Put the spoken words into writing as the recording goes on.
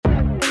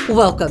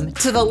Welcome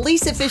to the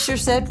Lisa Fisher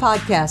Said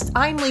podcast.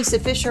 I'm Lisa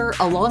Fisher,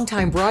 a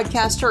longtime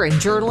broadcaster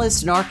and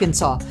journalist in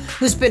Arkansas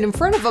who's been in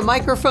front of a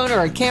microphone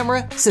or a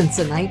camera since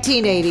the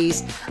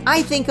 1980s.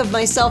 I think of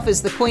myself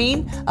as the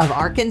queen of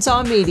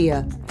Arkansas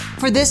media.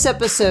 For this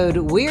episode,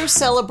 we're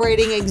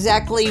celebrating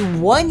exactly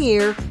 1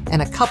 year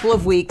and a couple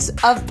of weeks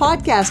of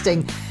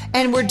podcasting.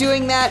 And we're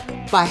doing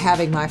that by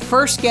having my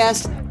first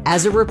guest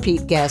as a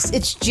repeat guest.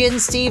 It's Jen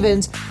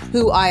Stevens,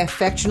 who I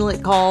affectionately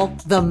call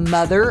the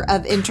mother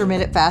of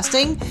intermittent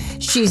fasting.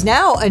 She's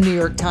now a New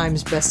York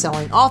Times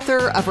bestselling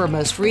author of her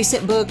most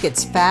recent book,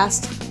 It's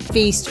Fast,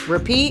 Feast,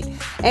 Repeat,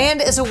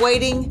 and is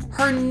awaiting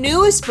her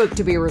newest book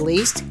to be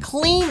released,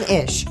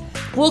 Clean-ish.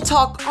 We'll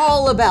talk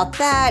all about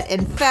that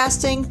and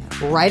fasting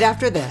right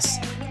after this.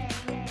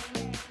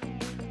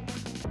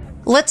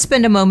 Let's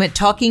spend a moment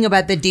talking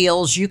about the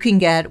deals you can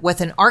get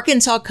with an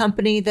Arkansas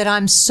company that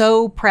I'm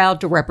so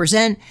proud to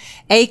represent,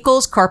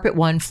 Akel's Carpet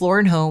One Floor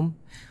and Home.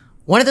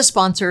 One of the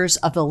sponsors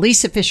of the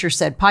Lisa Fisher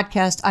Said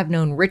podcast. I've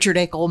known Richard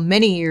Akel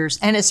many years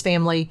and his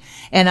family,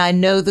 and I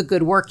know the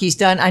good work he's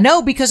done. I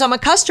know because I'm a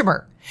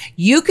customer.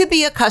 You could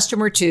be a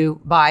customer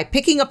too by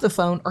picking up the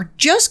phone or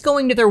just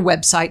going to their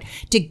website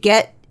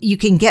you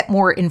can get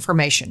more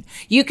information.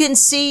 You can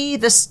see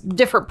the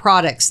different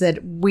products that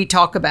we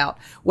talk about,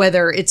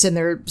 whether it's in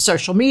their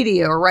social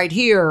media or right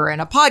here in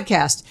a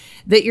podcast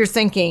that you're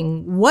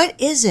thinking, what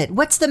is it?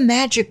 What's the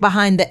magic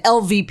behind the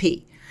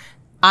LVP?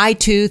 I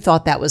too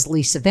thought that was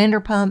Lisa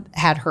Vanderpump,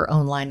 had her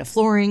own line of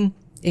flooring.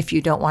 If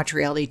you don't watch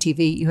reality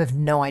TV, you have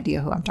no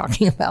idea who I'm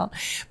talking about.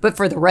 But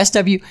for the rest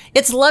of you,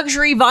 it's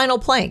luxury vinyl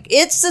plank.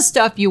 It's the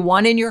stuff you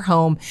want in your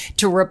home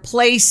to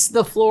replace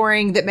the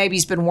flooring that maybe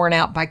has been worn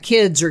out by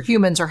kids or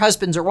humans or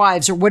husbands or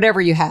wives or whatever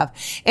you have.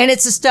 And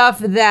it's the stuff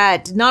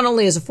that not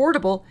only is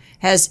affordable,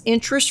 has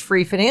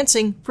interest-free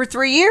financing for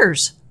 3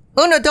 years.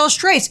 Uno, dos,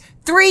 tres.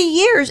 3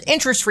 years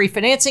interest-free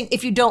financing.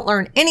 If you don't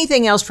learn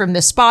anything else from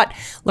this spot,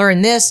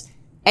 learn this.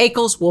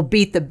 Akel's will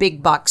beat the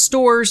big box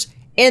stores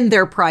in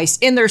their price,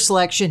 in their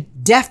selection,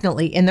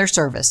 definitely in their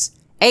service.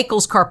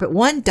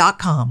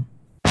 AkelsCarpet1.com.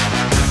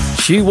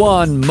 She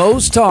won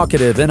most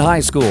talkative in high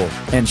school,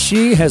 and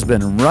she has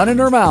been running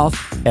her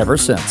mouth ever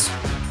since.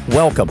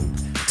 Welcome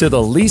to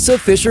the Lisa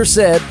Fisher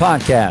Said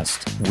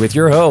podcast with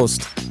your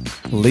host,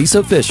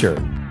 Lisa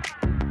Fisher.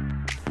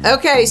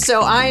 Okay,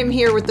 so I am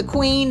here with the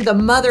queen, the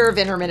mother of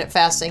intermittent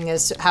fasting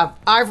is how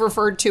I've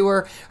referred to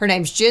her. Her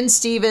name's Jen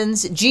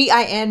Stevens,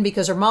 Gin,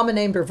 because her mama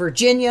named her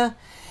Virginia.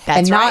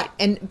 That's right.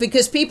 And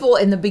because people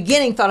in the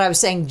beginning thought I was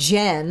saying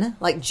Jen,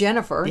 like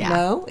Jennifer. Yeah.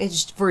 No,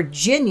 it's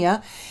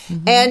Virginia.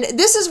 Mm-hmm. And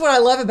this is what I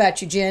love about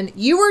you, Jen.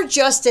 You were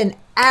just an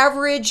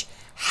average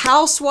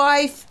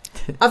housewife.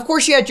 Of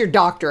course, you had your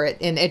doctorate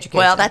in education.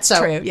 Well, that's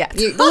true. Yeah,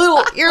 you're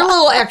a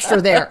little extra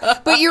there,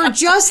 but you're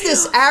just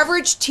this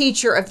average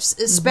teacher, a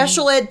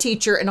special ed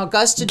teacher in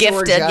Augusta,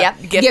 Georgia.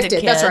 Gifted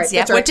kids. That's right.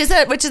 Yep. That's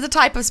right. Which is a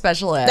type of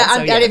special ed.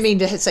 I didn't mean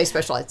to say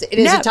special ed. It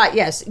is a type.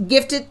 Yes,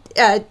 gifted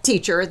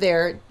teacher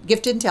there,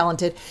 gifted and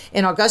talented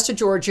in Augusta,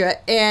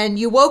 Georgia. And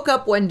you woke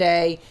up one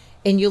day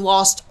and you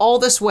lost all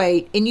this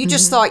weight, and you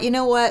just thought, you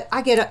know what?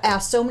 I get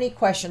asked so many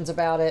questions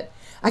about it.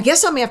 I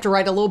guess I'm going to have to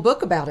write a little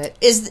book about it.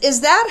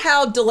 Is that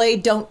how Delay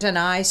Don't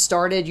Deny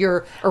started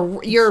your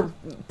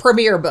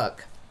premiere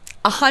book?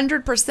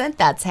 100%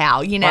 that's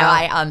how. You know,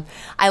 wow.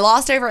 I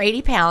lost over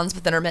 80 pounds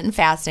with intermittent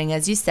fasting,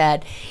 as you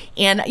said.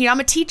 And, you know, I'm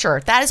a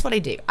teacher. That is what I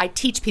do. I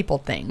teach people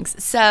things.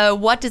 So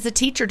what does a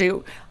teacher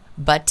do?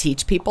 But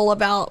teach people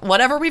about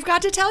whatever we've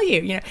got to tell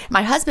you. You know,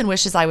 my husband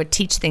wishes I would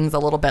teach things a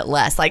little bit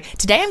less. Like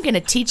today, I'm going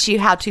to teach you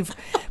how to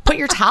put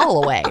your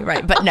towel away,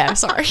 right? But no,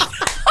 sorry.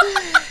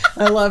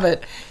 I love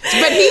it.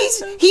 But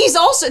he's a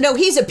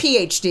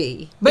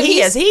PhD. But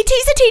he's a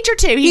teacher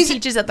too. He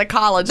teaches at the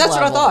college level. That's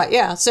what I thought.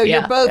 Yeah. So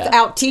you're both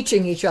out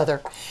teaching each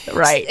other,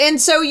 right? And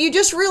so you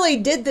just really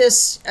did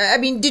this. I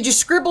mean, did you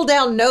scribble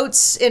down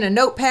notes in a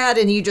notepad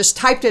and you just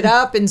typed it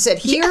up and said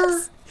here?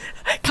 Yes.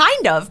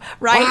 Kind of,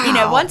 right? Wow. You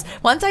know,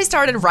 once I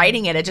started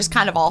writing it, it just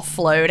kind of all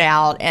flowed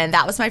out. And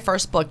that was my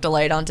first book,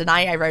 Delay Don't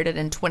Deny. I wrote it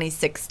in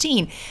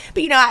 2016.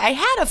 But, you know, I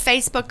had a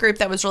Facebook group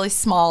that was really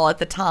small at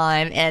the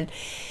time. And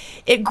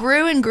it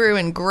grew and grew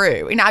and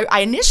grew. And I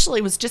initially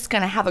was just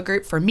going to have a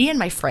group for me and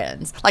my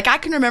friends. Like, I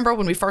can remember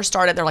when we first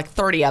started, there were like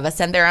 30 of us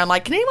in there. I'm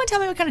like, can anyone tell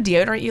me what kind of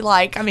deodorant you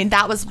like? I mean,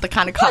 that was the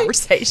kind of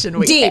conversation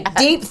we had.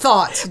 Deep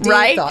thoughts.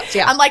 Right? Thoughts,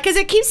 yeah. I'm like, because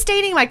it keeps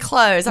staining my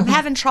clothes. I'm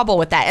having trouble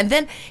with that. And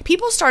then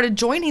people started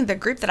joining the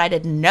group that I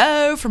didn't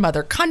know from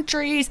other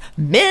countries.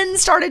 Men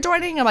started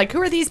joining. I'm like,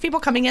 who are these people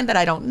coming in that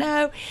I don't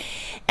know?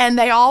 And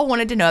they all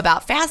wanted to know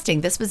about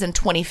fasting. This was in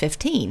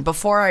 2015,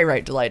 before I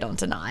wrote Delay Don't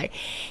Deny.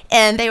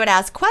 And they would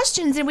ask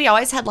questions, and we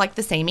always had like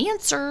the same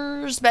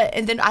answers.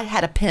 And then I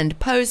had a pinned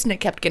post, and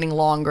it kept getting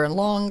longer and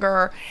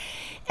longer.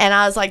 And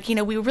I was like, you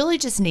know, we really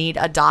just need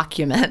a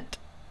document.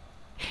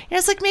 And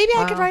it's like, maybe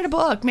I could write a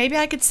book. Maybe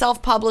I could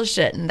self-publish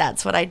it. And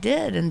that's what I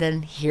did. And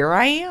then here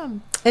I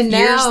am. And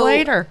years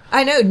later.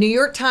 I know, New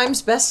York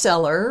Times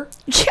bestseller.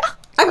 Yeah.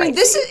 I mean,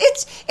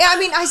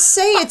 I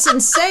say it's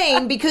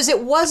insane because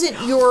it wasn't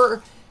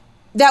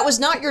that was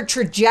not your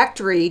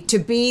trajectory to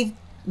be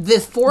the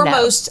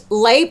foremost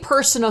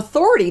layperson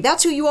authority.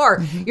 That's who you are.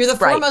 Mm-hmm. You're the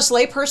foremost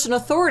layperson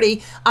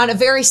authority on a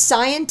very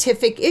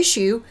scientific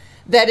issue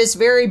that is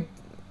very,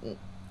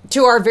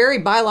 to our very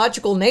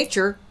biological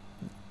nature,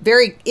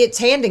 it's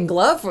hand in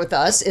glove with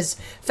us, is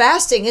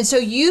fasting. And so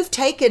you've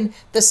taken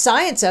the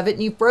science of it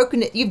and you've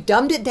broken it, you've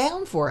dumbed it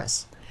down for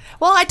us.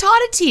 Well, I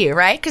taught it to you,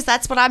 right? Because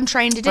that's what I'm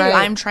trained to do. Right.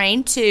 I'm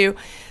trained to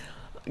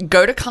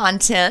go to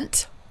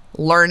content,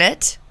 learn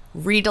it,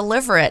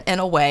 re-deliver it in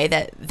a way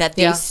that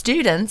these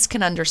students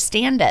can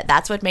understand it.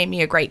 That's what made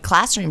me a great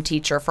classroom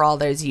teacher for all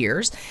those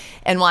years,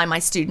 and why my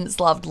students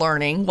loved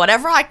learning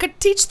whatever I could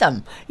teach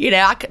them.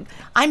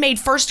 I made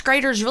first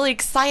graders really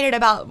excited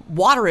about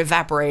water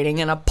evaporating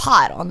in a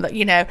pot on the,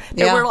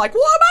 they were like,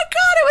 "Oh my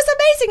God, it was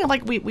amazing!" I'm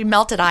like, we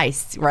melted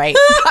ice, right?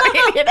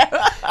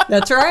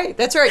 That's right.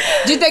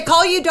 Did they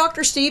call you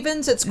Dr.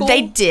 Stevens at school?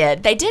 They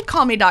did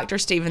call me Dr.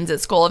 Stevens at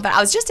school. In fact, I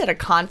was just at a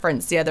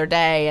conference the other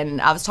day, and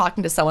I was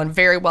talking to someone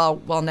very well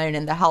known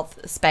in the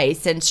health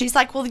space, and she's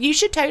like, "Well, you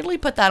should totally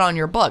put that on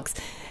your books."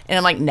 And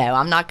I'm like, "No,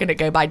 I'm not going to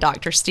go by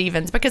Dr.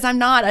 Stevens, because I'm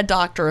not a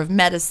doctor of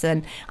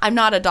medicine. I'm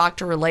not a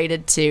doctor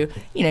related to,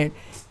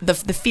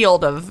 the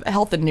field of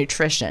health and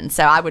nutrition.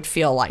 So I would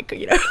feel like,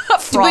 a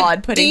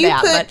fraud putting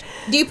that.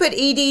 Do you put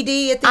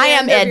EDD at the I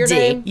end am of your ED.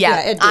 name? Yeah.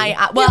 ED.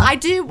 I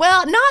do.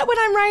 Well, not when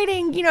I'm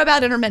writing,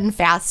 about intermittent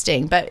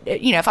fasting, but,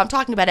 if I'm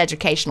talking about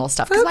educational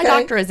stuff, because my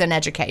doctor is in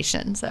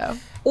education. So.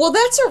 Well,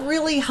 that's a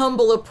really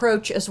humble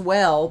approach as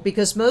well,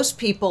 because most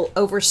people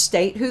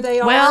overstate who they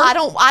are. Well, I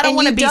don't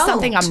want to be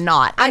something I'm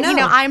not. I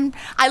know.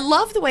 I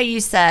love the way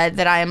you said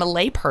that I am a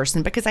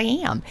layperson, because I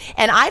am.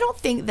 And I don't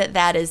think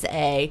that is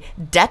a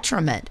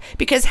detriment,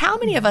 because how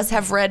many of us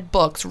have read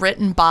books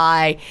written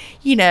by,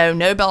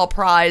 Nobel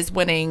Prize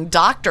winning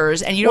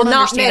doctors, and you don't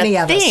understand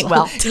a thing.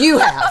 Well, you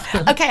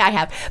have. Okay, I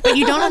have. But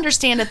you don't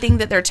understand a thing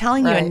that they're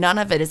telling you, and none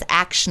of it is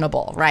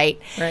actionable,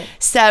 right? Right.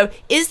 So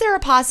is there a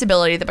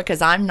possibility that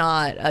because I'm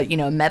not a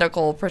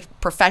medical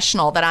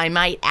professional, that I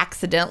might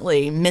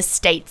accidentally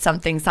misstate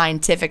something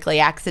scientifically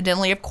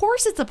accidentally? Of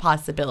course it's a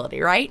possibility,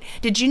 right?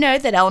 Did you know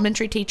that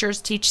elementary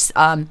teachers teach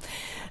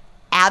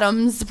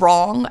atoms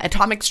wrong,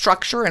 atomic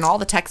structure, and all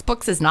the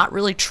textbooks is not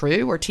really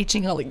true? We're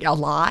teaching a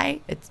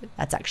lie.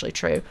 That's actually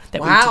true,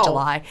 that we teach a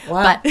lie.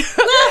 Wow.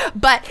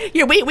 But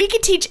we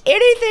can teach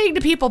anything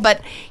to people,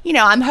 but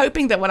I'm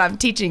hoping that what I'm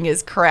teaching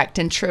is correct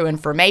and true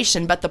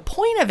information. But the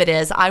point of it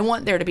is, I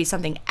want there to be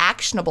something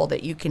actionable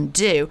that you can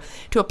do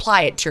to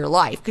apply it to your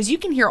life, because you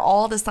can hear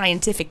all the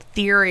scientific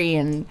theory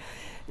and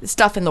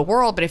stuff in the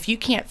world, but if you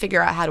can't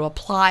figure out how to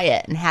apply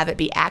it and have it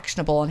be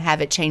actionable and have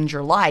it change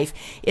your life,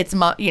 it's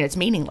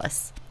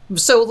meaningless.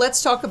 So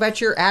let's talk about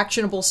your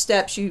actionable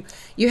steps you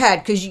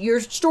had, because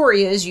your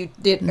story is you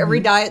did every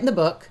diet in the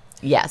book.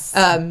 Yes.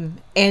 And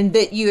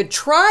that you had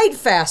tried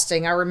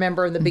fasting, I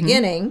remember in the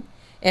beginning,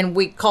 and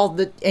we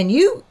called and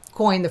you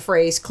coined the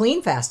phrase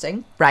clean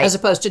fasting, right, as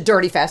opposed to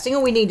dirty fasting,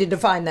 and we need to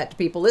define that to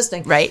people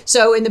listening. Right.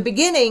 So in the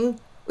beginning,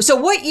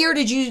 what year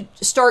did you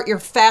start your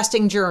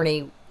fasting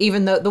journey,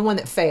 even the one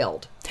that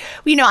failed?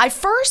 I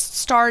first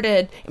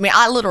started,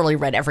 I literally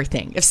read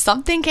everything. If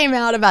something came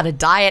out about a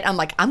diet, I'm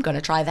like, I'm going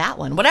to try that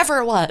one. Whatever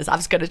it was, I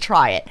was going to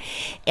try it.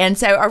 And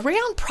so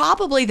around,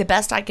 probably the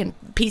best I can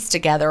piece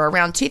together,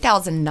 around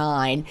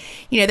 2009,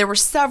 there were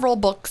several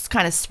books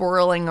kind of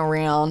swirling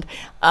around.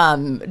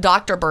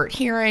 Dr. Bert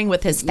Hearing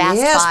with his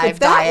Fast 5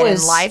 diet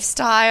and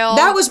lifestyle.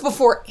 That was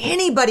before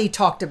anybody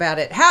talked about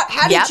it.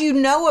 How did you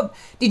know?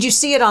 Did you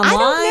see it online?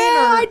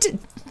 I don't know.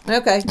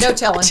 Okay, no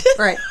telling.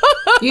 Right.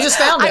 You just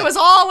found it. I was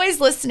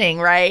always listening,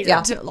 right?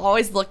 Yeah.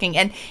 Always looking.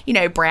 And,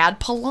 Brad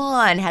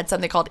Pilon had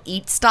something called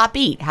Eat, Stop,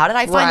 Eat. How did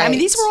I find it?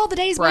 These were all the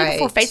days way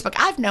before Facebook.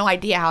 I have no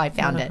idea how I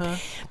found it.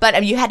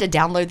 But you had to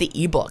download the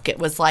ebook. It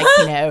was like,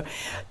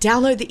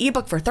 download the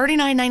ebook for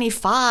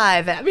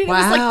 $39.95. It was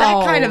like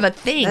that kind of a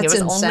thing. That's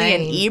it was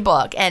insane. Only an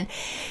ebook. And,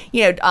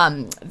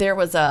 there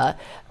was a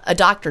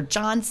Dr.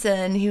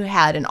 Johnson who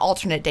had an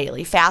alternate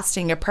daily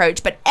fasting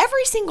approach, but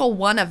every single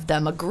one of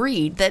them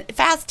agreed that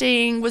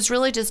fasting was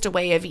really just a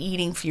way of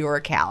eating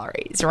fewer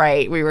calories,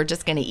 right? We were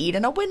just going to eat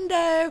in a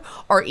window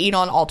or eat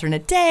on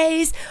alternate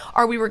days,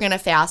 or we were going to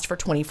fast for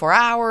 24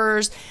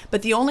 hours.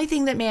 But the only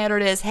thing that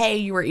mattered is, hey,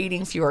 you were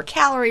eating fewer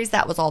calories.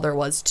 That was all there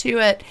was to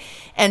it.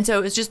 And so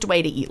it was just a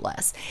way to eat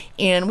less.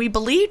 And we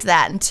believed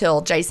that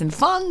until Jason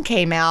Fung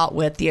came out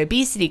with the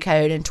obesity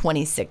code in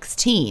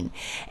 2016.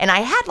 And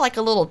I had like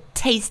a little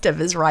taste of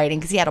his writing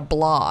because he had a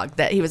blog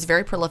that he was a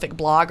very prolific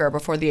blogger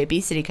before the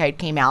obesity code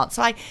came out.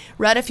 So I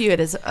read a few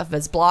of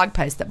his blog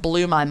posts that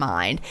blew my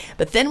mind.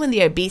 But then when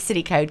the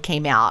obesity code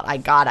came out, I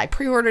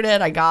pre-ordered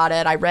it, I got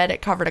it, I read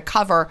it cover to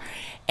cover,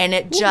 and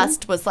it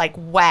just was like,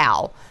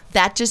 wow,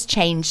 that just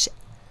changed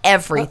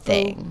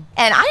everything.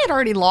 And I had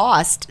already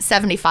lost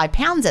 75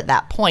 pounds at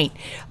that point,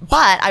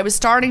 but I was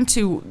starting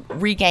to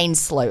regain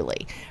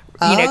slowly.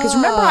 Because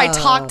remember I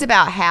talked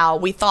about how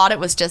we thought it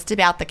was just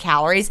about the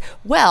calories.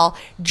 Well,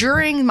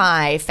 during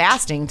my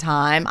fasting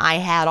time, I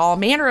had all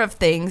manner of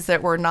things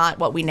that were not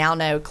what we now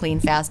know clean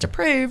fast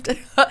approved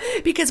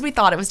because we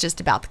thought it was just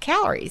about the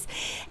calories.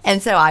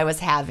 And so I was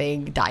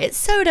having diet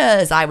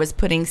sodas. I was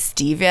putting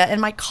stevia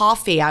in my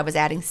coffee. I was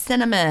adding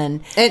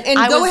cinnamon. And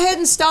go ahead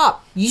and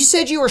stop. You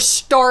said you were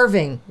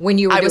starving when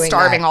you were doing that. I was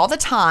starving all the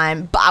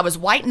time, but I was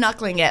white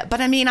knuckling it.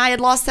 But I mean, I had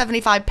lost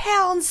 75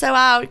 pounds, so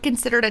I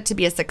considered it to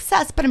be a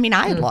success. But I mean,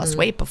 I had lost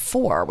weight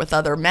before with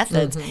other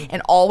methods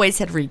and always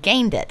had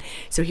regained it.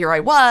 So here I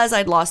was,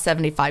 I'd lost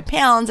 75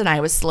 pounds and I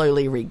was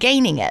slowly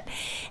regaining it.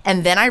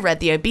 And then I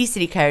read the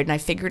obesity code and I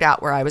figured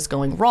out where I was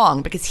going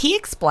wrong, because he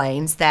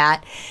explains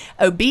that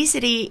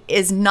obesity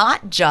is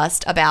not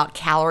just about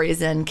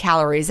calories in,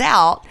 calories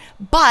out,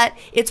 but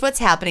it's what's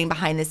happening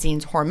behind the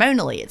scenes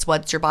hormonally. It's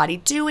what's your body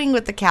doing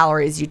with the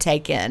calories you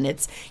take in.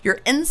 It's your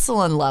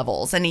insulin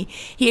levels. And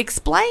he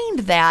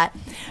explained that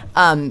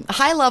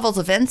high levels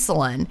of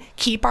insulin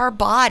keep our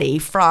body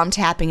from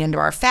tapping into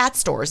our fat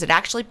stores. It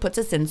actually puts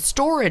us in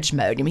storage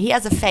mode. I mean, he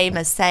has a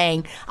famous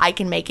saying, I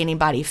can make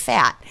anybody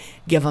fat.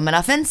 Give them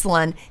enough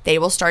insulin, they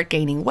will start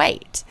gaining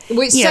weight.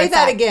 Wait, say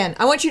that again.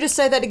 I want you to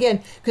say that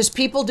again, because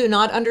people do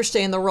not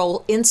understand the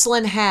role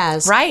insulin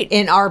has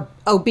in our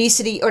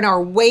obesity, in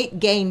our weight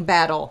gain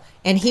battle.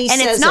 And says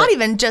it's not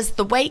even just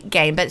the weight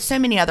gain, but so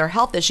many other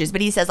health issues.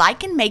 But he says, I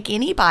can make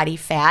anybody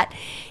fat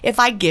if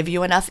I give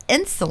you enough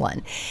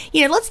insulin.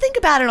 Let's think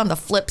about it on the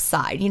flip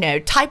side.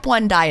 Type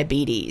 1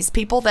 diabetes.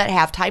 People that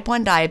have type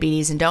 1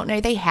 diabetes and don't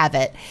know they have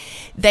it,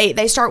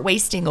 they start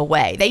wasting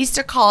away. They used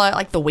to call it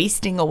like the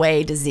wasting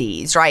away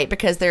disease, right?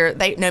 Because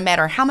they no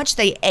matter how much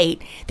they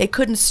ate, they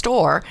couldn't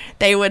store.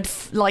 They would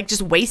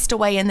just waste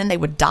away and then they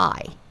would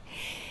die,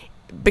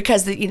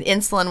 because the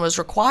insulin was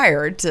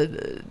required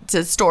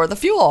to store the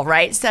fuel,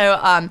 right?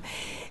 So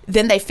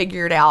then they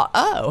figured out,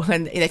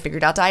 and they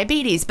figured out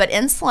diabetes. But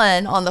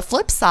insulin, on the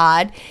flip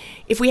side,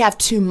 if we have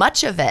too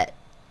much of it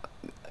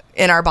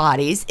in our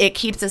bodies, it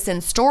keeps us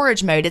in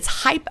storage mode.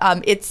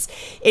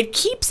 It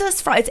keeps us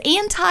from, it's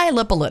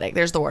anti-lipolytic.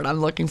 There's the word I'm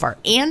looking for.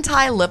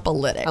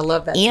 Anti-lipolytic. I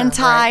love that term,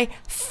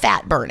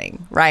 Anti-fat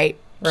burning, right?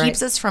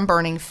 Keeps us from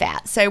burning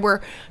fat. So we're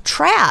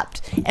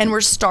trapped and we're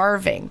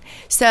starving.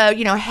 So,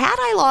 had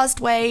I lost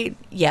weight,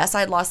 yes,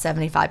 I'd lost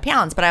 75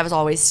 pounds, but I was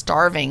always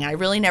starving. I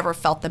really never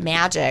felt the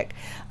magic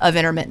of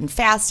intermittent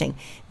fasting.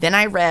 Then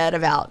I read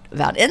about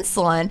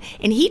insulin,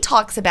 and he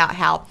talks about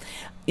how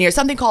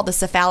something called the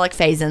cephalic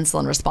phase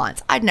insulin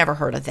response. I'd never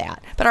heard of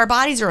that, but our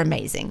bodies are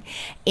amazing.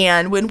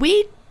 And when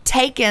we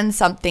take in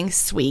something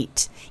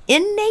sweet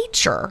in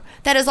nature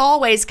that is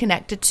always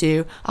connected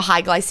to a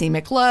high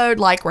glycemic load,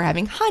 like we're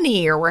having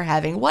honey or we're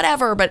having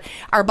whatever, but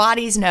our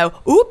bodies know,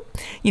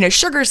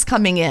 sugar's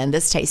coming in,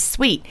 this tastes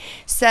sweet.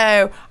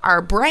 So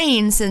our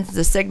brain sends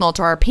the signal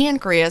to our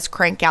pancreas,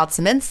 crank out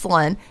some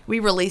insulin. We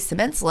release some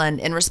insulin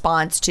in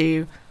response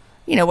to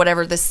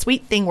whatever the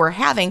sweet thing we're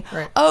having.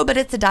 Right. Oh, but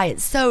it's a diet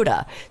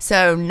soda.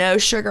 So no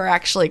sugar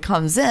actually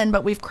comes in,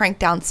 but we've cranked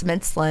down some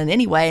insulin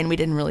anyway, and we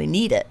didn't really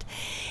need it.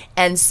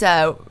 And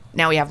so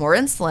now we have more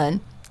insulin,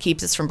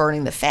 keeps us from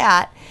burning the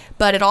fat,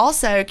 but it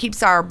also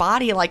keeps our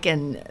body like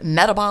in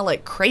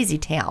metabolic crazy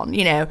town.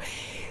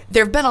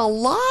 There have been a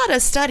lot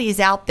of studies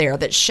out there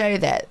that show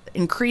that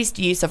increased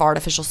use of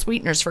artificial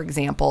sweeteners, for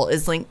example,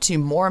 is linked to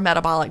more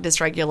metabolic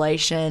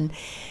dysregulation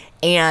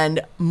and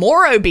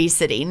more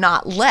obesity,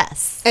 not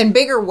less. And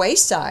bigger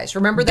waist size.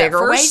 Remember that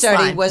first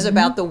study was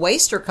about the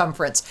waist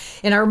circumference.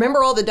 And I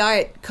remember all the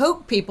Diet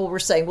Coke people were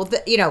saying, well,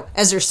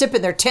 as they're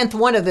sipping their 10th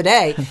one of the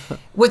day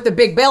with the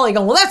big belly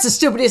going, well, that's the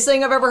stupidest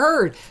thing I've ever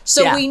heard.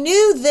 So we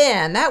knew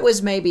then, that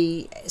was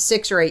maybe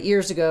 6 or 8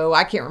 years ago.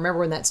 I can't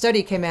remember when that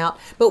study came out.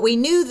 But we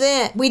knew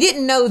then, we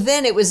didn't know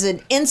then it was an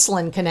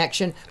insulin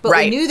connection, but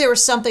we knew there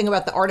was something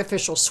about the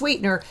artificial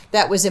sweetener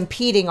that was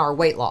impeding our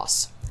weight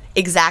loss.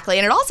 Exactly.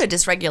 And it also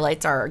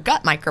dysregulates our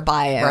gut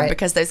microbiome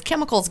because those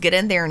chemicals get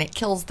in there and it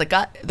kills the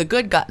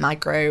good gut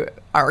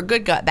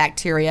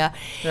bacteria.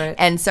 Right.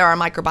 And so our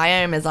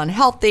microbiome is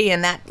unhealthy,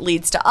 and that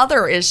leads to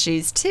other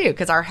issues too,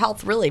 because our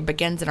health really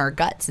begins in our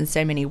guts in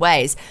so many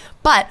ways.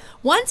 But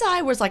once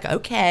I was like,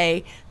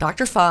 okay,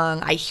 Dr.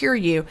 Fung, I hear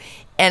you.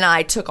 And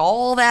I took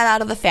all that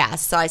out of the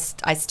fast. So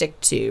I stick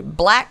to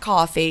black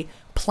coffee,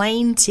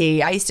 plain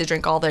tea. I used to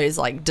drink all those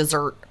like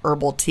dessert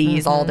herbal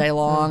teas all day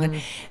long. Mm-hmm.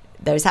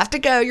 Those have to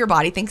go. Your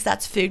body thinks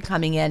that's food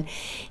coming in.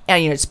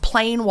 And, it's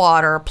plain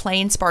water,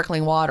 plain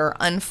sparkling water,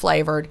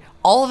 unflavored.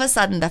 All of a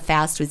sudden, the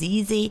fast was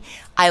easy.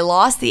 I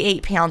lost the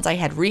 8 pounds I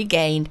had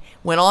regained,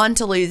 went on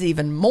to lose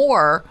even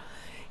more,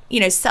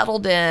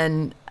 settled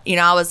in.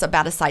 I was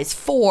about a size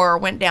 4,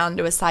 went down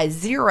to a size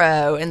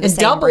 0 in the same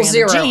double brand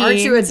zero. of jeans. Aren't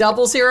you a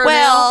double zero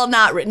well,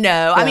 now? No.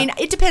 Yeah. I mean,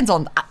 it depends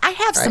on, I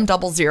have some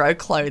 00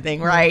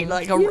 clothing, right?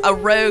 Like a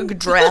rogue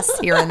dress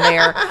here and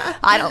there.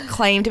 I don't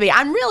claim to be.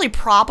 I'm really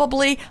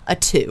probably a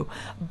 2,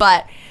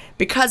 but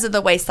because of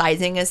the way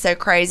sizing is so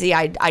crazy,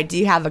 I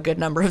do have a good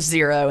number of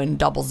 0 and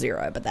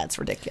 00, but that's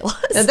ridiculous.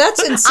 Now,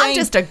 that's insane. I'm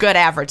just a good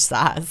average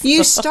size.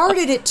 You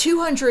started at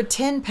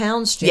 210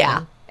 pounds, Jen.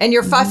 Yeah. And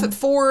you're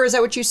 5'4", is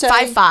that what you said?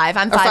 5'5".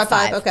 I'm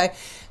 5'5". Okay.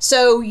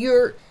 So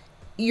you're,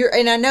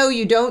 and I know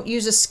you don't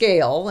use a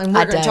scale, and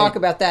we're going to talk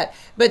about that.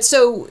 But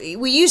so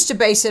we used to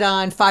base it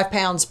on 5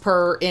 pounds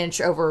per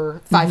inch over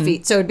 5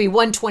 feet. So it'd be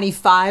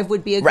 125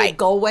 would be a good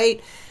goal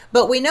weight.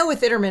 But we know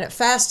with intermittent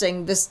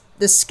fasting,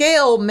 the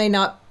scale may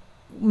not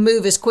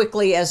move as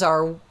quickly as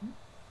our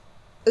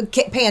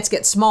pants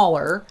get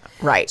smaller.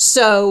 Right.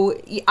 So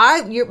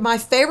my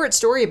favorite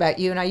story about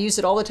you, and I use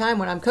it all the time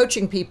when I'm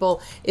coaching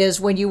people,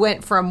 is when you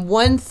went from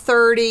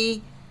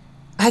 130.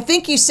 I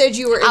think you said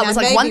you were. I was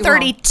like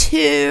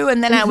 132,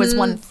 and then I was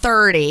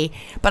 130,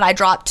 but I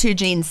dropped 2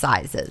 jean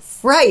sizes.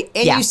 Right,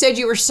 and you said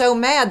you were so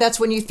mad. That's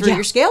when you threw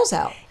your scales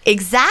out.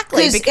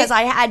 Exactly, because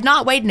I had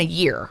not weighed in a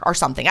year or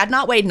something. I'd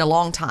not weighed in a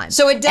long time.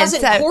 So it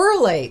doesn't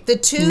correlate. The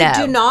two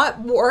do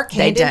not work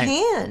hand in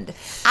hand.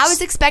 I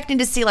was expecting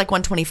to see like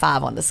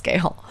 125 on the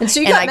scale. And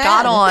so I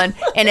got on,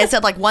 and it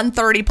said like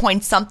 130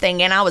 point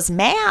something, and I was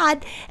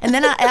mad. And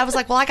then I was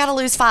like, well, I got to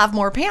lose 5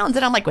 more pounds.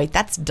 And I'm like, wait,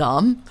 that's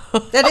dumb.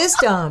 That is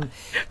dumb.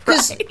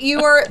 Because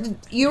you are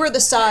the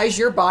size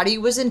your body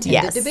was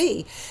intended to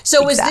be.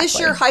 So was this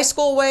your high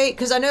school weight?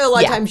 Because I know a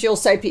lot of times you'll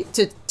say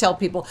to tell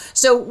people.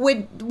 So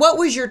what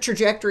was your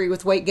trajectory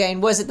with weight gain?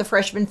 Was it the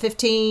freshman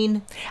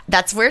 15?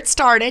 That's where it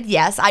started.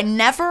 Yes. I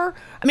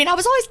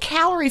was always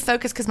calorie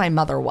focused because my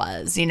mother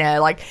was,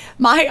 like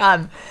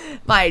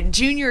my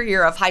junior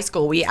year of high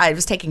school, I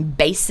was taking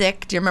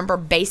basic. Do you remember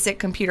basic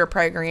computer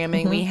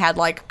programming? We had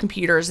like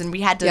computers, and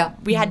we had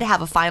to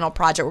have a final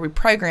project where we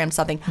programmed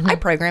something. I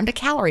programmed a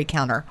calorie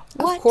counter.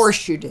 What? Of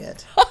course you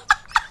did.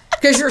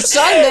 Because your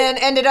son then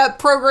ended up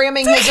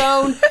programming his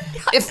own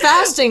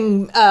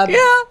fasting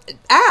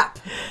app.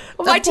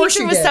 Well, my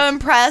teacher was so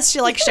impressed. She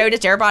showed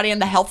it to everybody in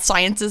the health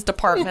sciences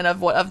department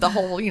of the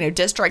whole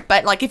district.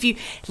 But if you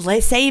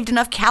saved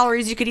enough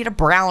calories, you could eat a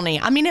brownie.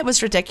 I mean, it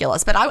was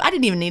ridiculous. But I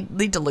didn't even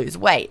need to lose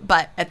weight.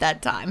 But at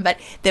that time, but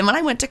then when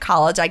I went to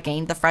college, I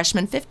gained the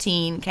freshman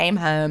 15. Came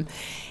home.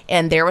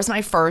 And there was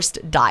my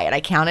first diet.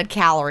 I counted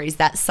calories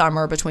that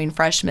summer between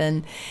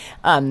freshman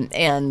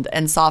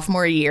and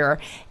sophomore year.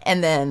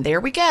 And then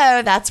there we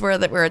go. That's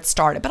where it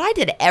started. But I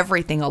did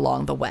everything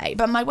along the way.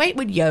 But my weight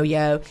would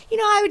yo-yo.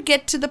 I would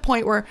get to the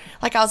point where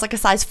I was like a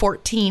size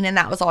 14, and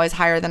that was always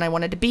higher than I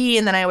wanted to be.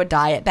 And then I would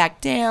diet back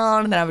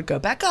down, and then I would go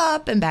back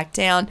up and back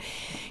down.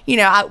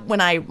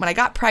 When I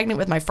got pregnant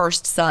with my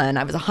first son,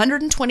 I was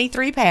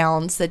 123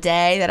 pounds the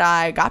day that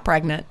I got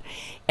pregnant.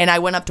 And I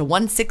went up to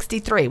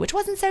 163, which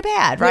wasn't so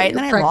bad, right? And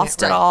then I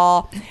lost it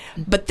all.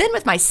 But then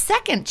with my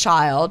second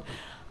child,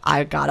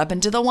 I got up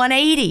into the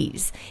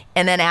 180s.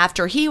 And then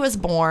after he was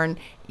born,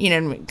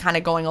 kind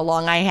of going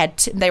along,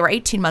 they were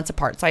 18 months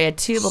apart. So I had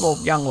 2 little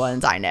young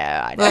ones. I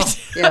know. Oh,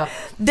 yeah.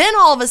 Then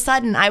all of a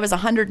sudden, I was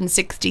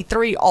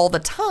 163 all the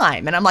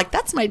time. And I'm like,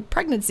 that's my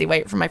pregnancy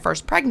weight from my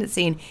first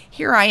pregnancy. And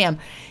here I am.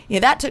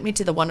 That took me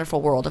to the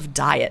wonderful world of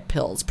diet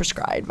pills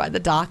prescribed by the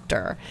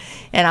doctor.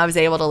 And I was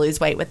able to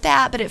lose weight with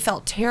that, but it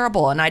felt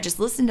terrible. And I just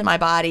listened to my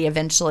body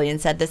eventually and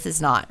said, this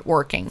is not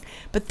working.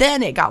 But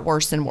then it got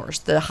worse and worse.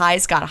 The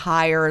highs got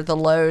higher, the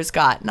lows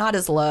got not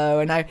as low.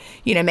 And I,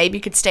 maybe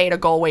could stay at a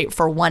goal weight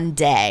for one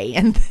day,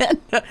 and then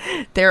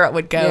there it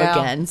would go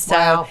again.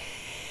 So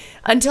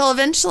until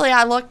eventually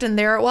I looked, and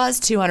there it was,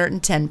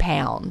 210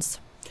 pounds.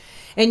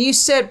 And you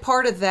said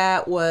part of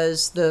that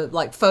was the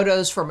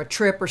photos from a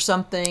trip or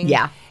something.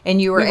 Yeah.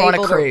 And you were able on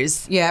a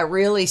cruise.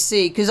 Really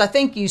see. Because I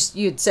think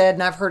you'd said,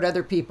 and I've heard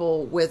other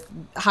people with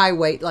high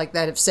weight like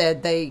that have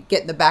said they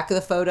get in the back of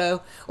the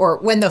photo, or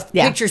when the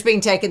picture's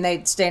being taken,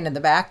 they stand in the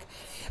back.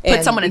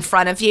 Put someone in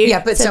front of you.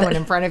 Yeah, put someone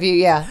in front of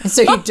you,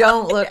 so you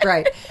don't look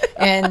right.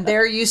 And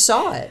there you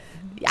saw it.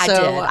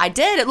 I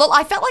did.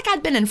 I felt like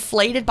I'd been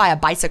inflated by a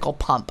bicycle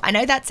pump. I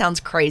know that sounds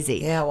crazy.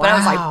 Yeah, wow. But I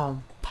was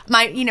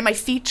like, my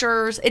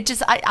features, it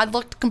just, I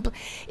looked,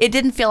 it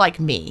didn't feel like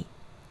me.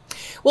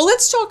 Well,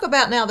 let's talk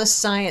about now the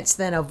science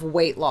then of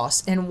weight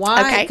loss and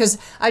why, because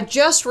I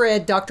just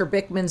read Dr.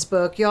 Bickman's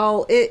book,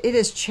 y'all, it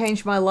has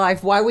changed my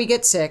life, Why We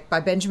Get Sick by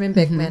Benjamin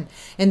Bickman,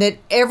 and that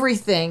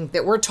everything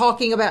that we're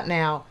talking about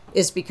now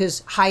is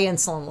because high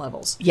insulin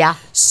levels. Yeah.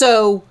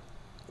 So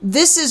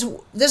this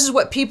is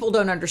what people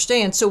don't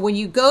understand. So when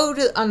you go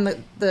on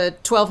the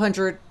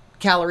 1,200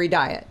 calorie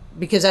diet,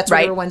 because that's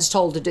what everyone's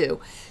told to do,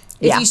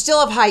 if you still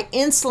have high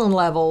insulin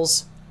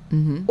levels,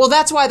 well,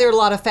 that's why there are a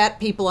lot of fat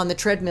people on the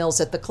treadmills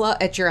at the club,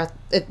 at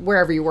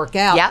wherever you work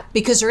out,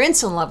 because their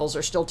insulin levels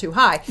are still too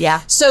high.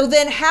 Yeah. So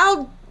then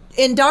how,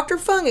 and Dr.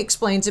 Fung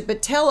explains it,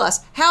 but tell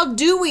us, how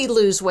do we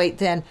lose weight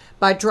then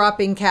by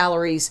dropping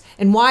calories,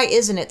 and why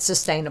isn't it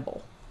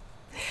sustainable?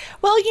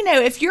 Well,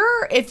 if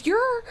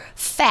your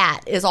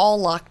fat is all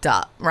locked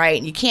up, right,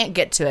 and you can't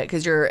get to it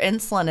because your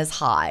insulin is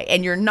high,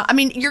 and you're not,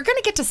 you're going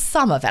to get to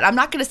some of it. I'm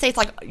not going to say it's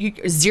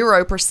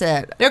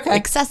 0%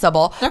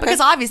 accessible, because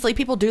obviously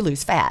people do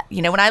lose fat.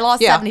 When I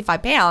lost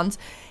 75 pounds,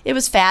 it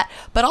was fat,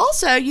 but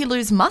also you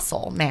lose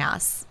muscle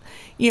mass.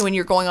 When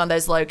you're going on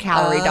those low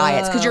calorie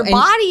diets, because your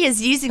body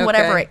is using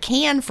whatever it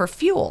can for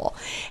fuel.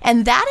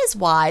 And that is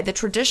why the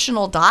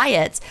traditional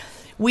diets,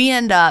 we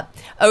end up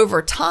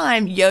over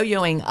time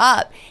yo-yoing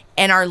up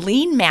and our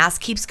lean mass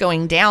keeps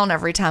going down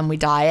every time we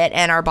diet,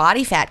 and our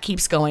body fat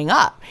keeps going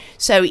up.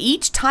 So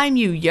each time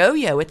you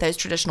yo-yo with those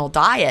traditional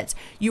diets,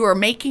 you are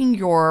making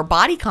your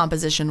body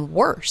composition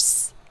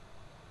worse.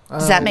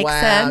 Does that make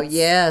sense?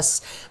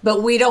 Yes.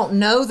 But we don't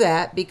know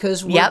that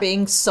because we're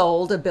being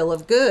sold a bill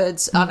of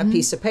goods on a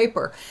piece of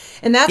paper.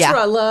 And that's where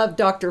I love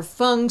Dr.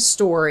 Fung's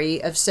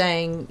story of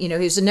saying, you know,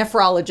 he's a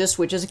nephrologist,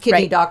 which is a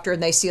kidney doctor,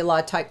 and they see a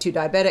lot of type 2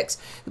 diabetics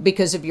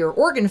because of your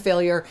organ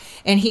failure.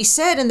 And he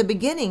said in the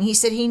beginning, he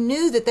said he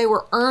knew that they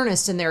were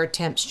earnest in their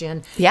attempts,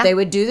 Jen. Yeah. They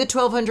would do the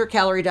 1,200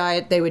 calorie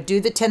diet. They would do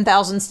the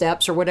 10,000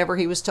 steps or whatever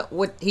he was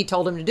what he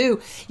told them to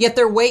do. Yet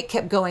their weight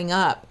kept going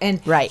up.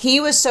 And he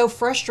was so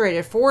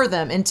frustrated for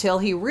them until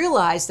he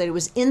realized that it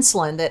was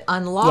insulin that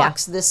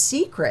unlocks this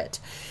secret.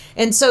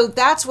 And so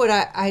that's what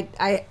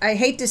I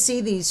hate to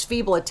see these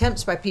feeble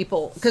attempts by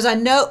people, because I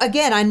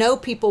know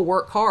people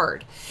work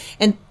hard.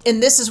 And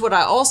this is what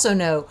I also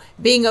know.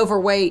 Being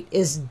overweight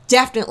is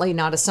definitely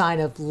not a sign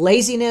of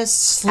laziness,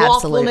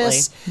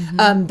 slothfulness.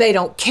 Mm-hmm. They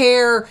don't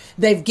care.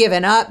 They've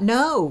given up.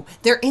 No,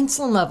 their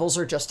insulin levels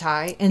are just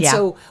high. And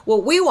so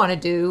what we want to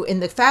do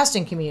in the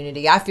fasting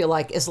community, I feel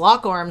like, is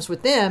lock arms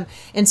with them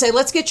and say,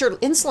 let's get your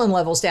insulin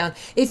levels down.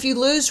 If you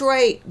lose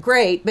weight,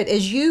 great. But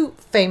as you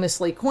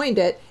famously coined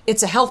it,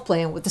 it's a health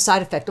plan with the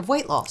side effect of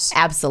weight loss.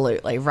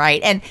 Absolutely,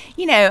 right. And,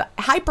 you know,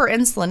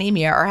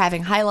 hyperinsulinemia, or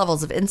having high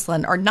levels of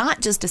insulin, are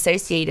not just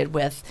associated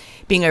with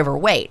being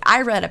overweight.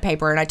 I read a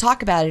paper, and I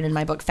talk about it in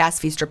my book,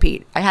 Fast, Feast,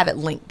 Repeat. I have it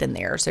linked in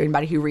there, so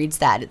anybody who reads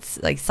that, it's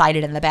like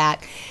cited in the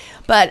back.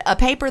 But a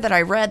paper that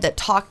I read that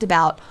talked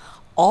about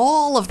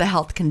all of the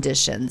health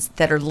conditions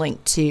that are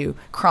linked to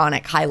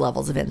chronic high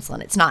levels of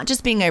insulin. It's not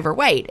just being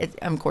overweight. It's,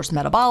 of course,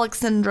 metabolic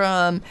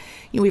syndrome.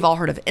 You know, we've all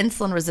heard of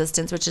insulin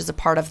resistance, which is a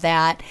part of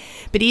that.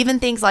 But even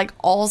things like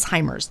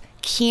Alzheimer's,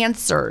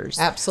 cancers,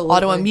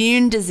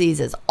 autoimmune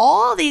diseases,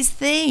 all these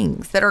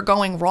things that are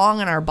going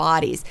wrong in our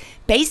bodies.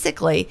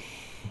 Basically,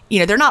 you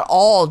know, they're not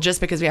all just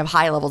because we have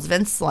high levels of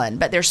insulin,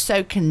 but they're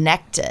so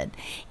connected.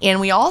 And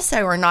we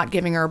also are not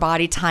giving our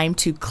body time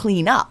to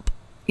clean up.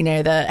 You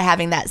know,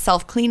 having that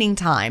self-cleaning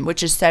time,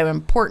 which is so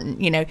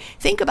important. You know,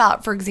 think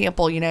about, for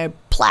example, you know,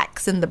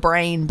 plaques in the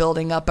brain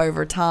building up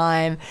over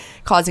time,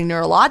 causing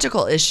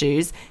neurological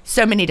issues.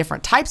 So many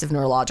different types of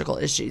neurological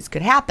issues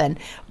could happen,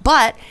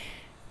 but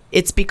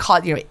it's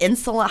because, you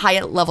know, high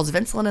levels of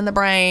insulin in the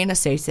brain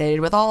associated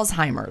with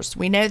Alzheimer's.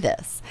 We know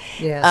this.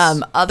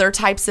 Yes. Other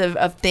types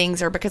of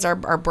things are because our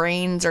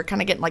brains are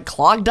kind of getting like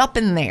clogged up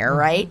in there,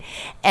 right?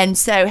 And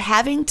so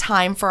having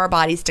time for our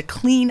bodies to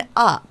clean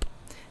up,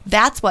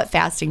 that's what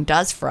fasting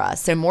does for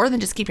us. So more than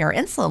just keeping our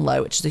insulin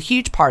low, which is a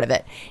huge part of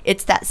it,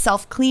 it's that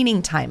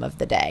self-cleaning time of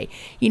the day.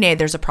 You know,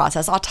 there's a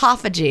process,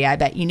 autophagy. I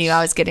bet you knew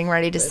I was getting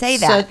ready to say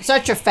that.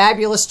 Such a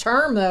fabulous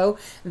term, though,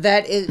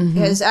 that it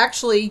has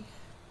actually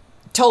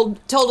told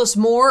us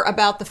more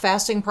about the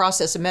fasting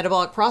process and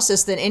metabolic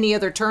process than any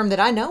other term that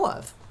I know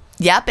of.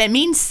 Yep, it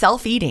means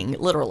self-eating,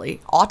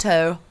 literally.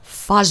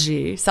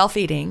 Autophagy,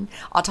 self-eating,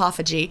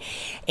 autophagy.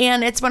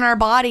 And it's when our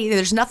body,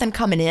 there's nothing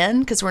coming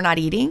in because we're not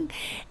eating.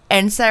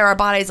 And so our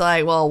body's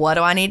like, well, what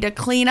do I need to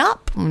clean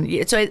up?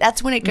 So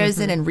that's when it goes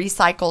in and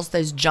recycles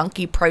those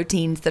junky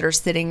proteins that are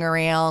sitting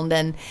around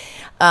and,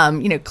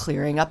 you know,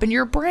 clearing up in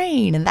your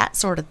brain and that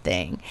sort of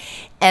thing.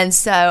 And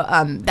so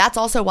that's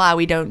also why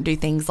we don't do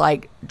things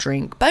like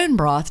drink bone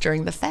broth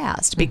during the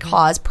fast,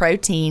 because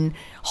protein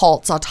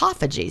halts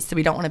autophagy. So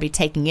we don't want to be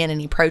taking in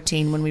any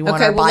protein when we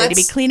want our body to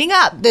be cleaning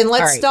up. Then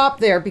let's stop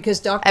there, because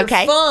Dr.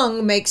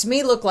 Fung makes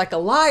me look like a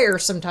liar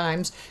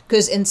sometimes,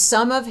 because in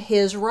some of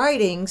his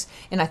writings,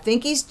 and I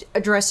think he's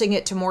addressing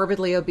it to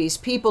morbidly obese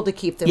people to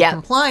keep them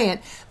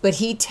compliant, but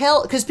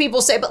because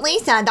people say, but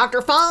Lisa,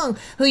 Dr. Fung,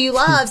 who you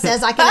love,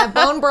 says I can have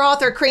bone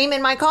broth or cream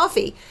in my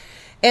coffee.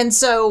 And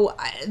so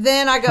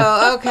then I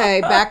go,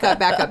 okay, back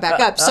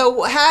up.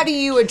 So how do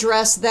you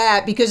address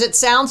that? Because it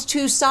sounds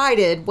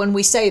two-sided when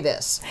we say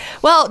this.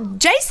 Well,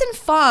 Jason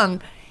Fung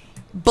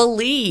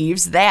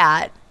believes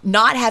that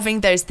not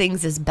having those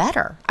things is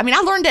better. I mean,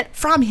 I learned it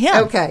from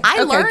him.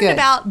 I learned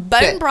about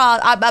bone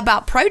broth,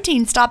 about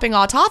protein stopping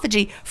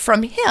autophagy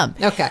from him.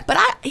 But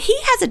he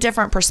has a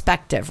different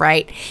perspective,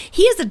 right?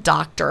 He is a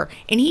doctor,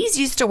 and he's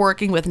used to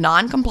working with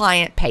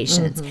non-compliant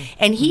patients,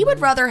 and he would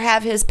rather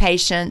have his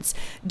patients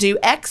do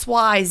X,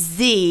 Y,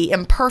 Z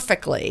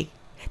imperfecally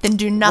than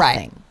do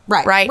nothing.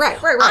 Right.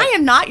 I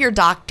am not your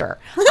doctor.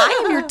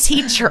 I am your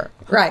teacher.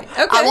 Right.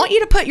 Okay. I want you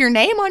to put your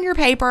name on your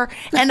paper.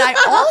 And I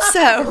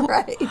also,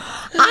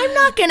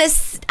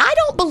 I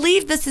don't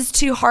believe this is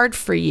too hard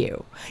for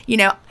you. You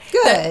know,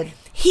 good.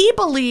 He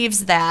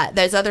believes that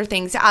those other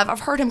things,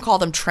 I've heard him call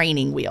them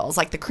training wheels.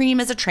 Like the cream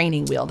is a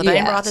training wheel. The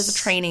bone broth is a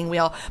training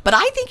wheel. But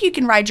I think you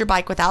can ride your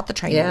bike without the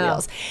training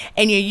wheels.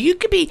 And you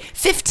could be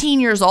 15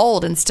 years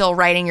old and still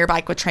riding your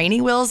bike with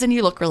training wheels, and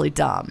you look really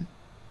dumb.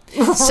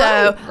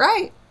 So,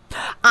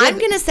 I'm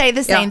going to say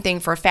the same thing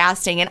for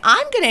fasting, and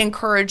I'm going to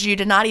encourage you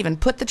to not even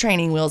put the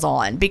training wheels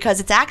on, because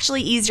it's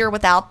actually easier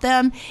without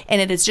them,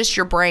 and it is just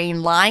your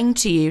brain lying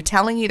to you,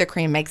 telling you the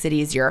cream makes it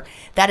easier.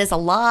 That is a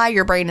lie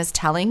your brain is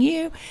telling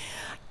you.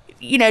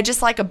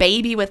 just like a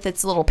baby with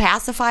its little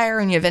pacifier,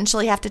 and you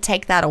eventually have to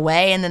take that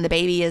away, and then the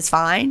baby is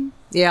fine.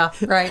 Yeah,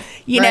 right.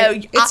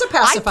 It's a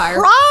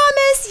pacifier. I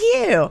promise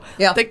you.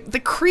 Yeah. The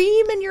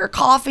cream in your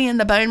coffee and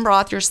the bone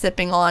broth you're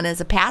sipping on is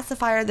a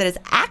pacifier that is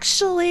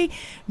actually,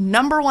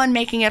 number one,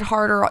 making it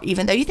harder,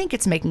 even though you think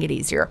it's making it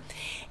easier.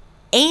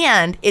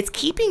 And it's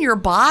keeping your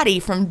body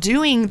from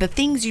doing the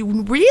things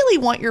you really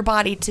want your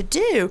body to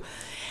do.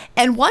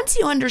 And once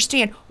you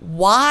understand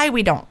why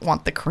we don't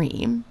want the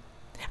cream,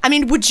 I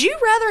mean, would you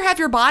rather have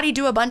your body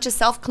do a bunch of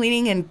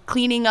self-cleaning and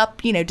cleaning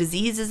up,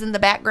 diseases in the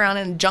background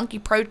and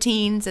junky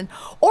proteins,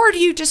 or do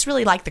you just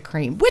really like the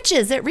cream? Which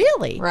is it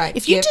really? Right.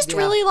 If you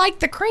really like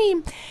the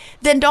cream,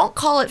 then don't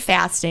call it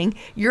fasting.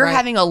 You're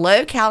having a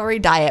low-calorie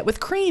diet with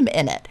cream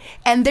in it.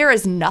 And there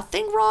is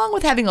nothing wrong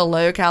with having a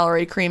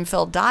low-calorie,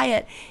 cream-filled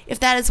diet if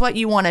that is what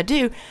you want to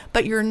do,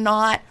 but you're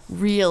not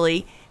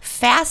really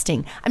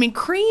fasting. I mean,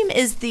 cream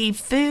is the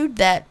food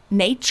that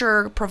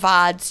nature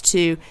provides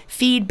to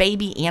feed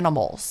baby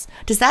animals.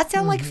 Does that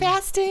sound like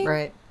fasting?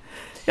 Right.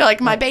 You're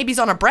like, my baby's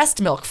on a breast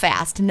milk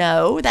fast.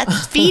 No,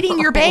 that's feeding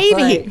your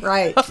baby.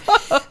 Right.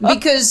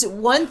 Because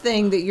one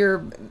thing that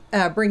you're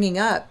bringing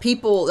up,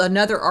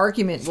 another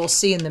argument we'll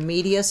see in the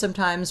media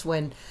sometimes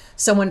when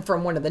someone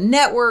from one of the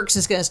networks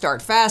is going to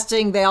start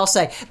fasting, they all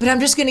say, but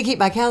I'm just going to keep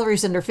my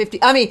calories under 50.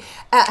 I mean,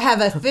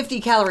 have a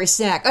 50-calorie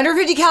snack. Under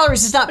 50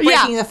 calories is not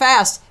breaking the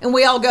fast. And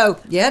we all go,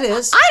 yeah, it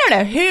is. I don't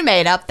know who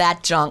made up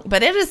that junk,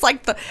 but it is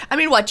like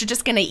you're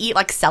just going to eat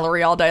like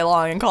celery all day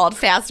long and call it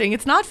fasting?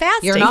 It's not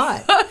fasting. You're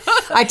not.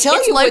 I tell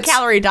it's you,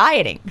 low-calorie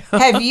dieting.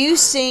 Have you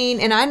seen,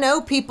 and I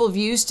know people have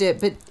used it,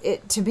 but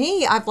to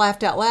me, I've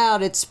laughed out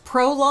loud. It's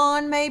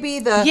Prolon,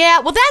 maybe? Yeah,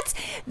 well,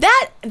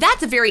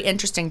 that's a very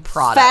interesting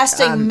product.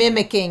 Fasting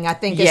mimicking, I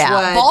think, is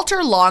what.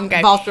 Valter Longo.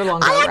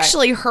 I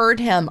actually right. heard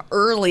him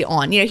early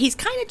on. He's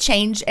kind of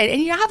changed, and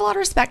I have a lot of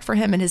respect for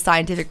him and his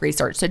scientific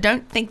research, so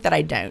don't think that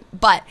I don't.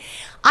 But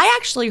I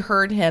actually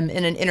heard him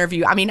in an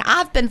interview. I mean,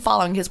 I've been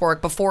following his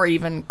work before he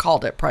even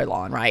called it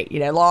Prolon, right?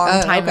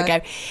 Long time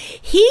ago.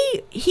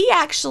 He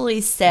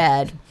actually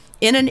said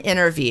in an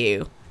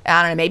interview,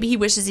 I don't know, maybe he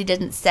wishes he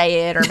didn't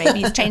say it, or maybe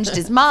he's changed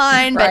his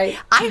mind. Right.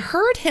 But I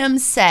heard him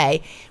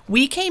say,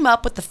 we came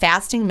up with the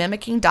fasting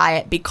mimicking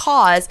diet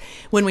because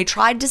when we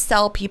tried to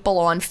sell people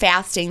on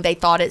fasting, they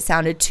thought it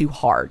sounded too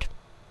hard.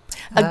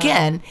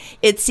 Again,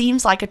 it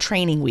seems like a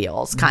training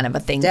wheels kind of a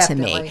thing to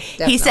me.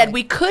 He said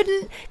we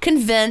couldn't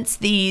convince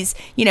these,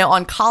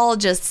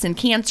 oncologists and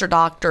cancer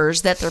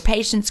doctors that their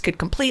patients could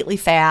completely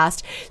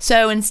fast.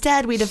 So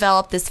instead, we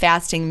developed this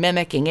fasting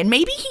mimicking. And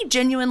maybe he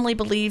genuinely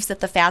believes that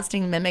the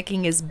fasting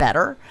mimicking is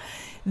better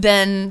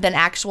than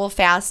actual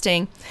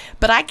fasting.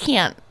 But I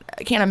can't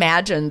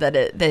imagine that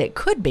it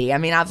could be. I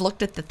mean, I've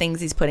looked at the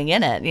things he's putting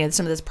in it.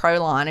 Some of this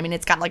Prolon. I mean,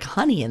 it's got like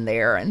honey in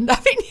there, and I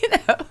mean,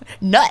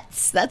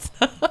 nuts. That's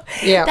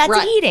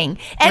eating.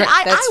 And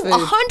I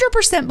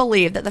 100%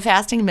 believe that the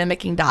fasting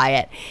mimicking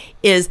diet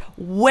is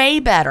way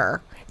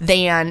better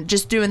than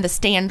just doing the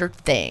standard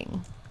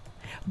thing.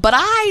 But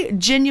I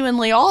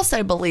genuinely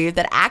also believe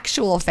that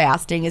actual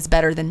fasting is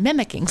better than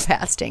mimicking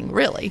fasting,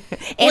 really.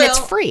 And it's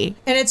free.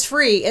 And it's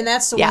free. And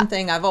that's the one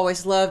thing I've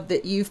always loved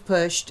that you've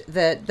pushed,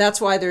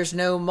 that's why there's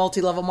no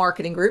multi-level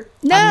marketing group.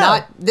 No.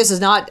 This is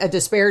not a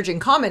disparaging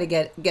comment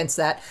against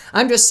that.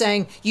 I'm just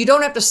saying you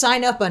don't have to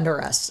sign up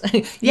under us.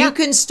 You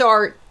can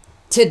start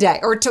today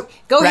or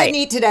go ahead and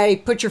eat today,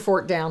 put your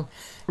fork down.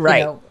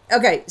 Right.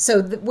 Okay,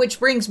 so which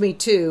brings me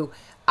to...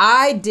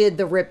 I did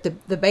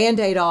the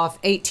Band-Aid off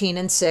 18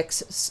 and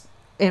 6.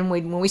 And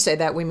when we say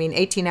that, we mean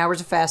 18 hours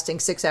of fasting,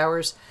 6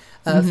 hours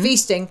of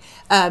feasting.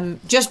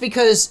 Just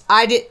because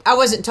I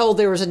wasn't told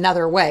there was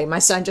another way. My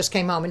son just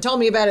came home and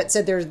told me about it,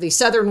 said there's these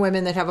Southern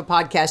women that have a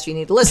podcast, you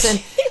need to listen.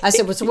 I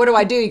said, well, so what do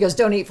I do? He goes,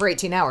 don't eat for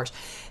 18 hours.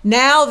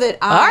 Now that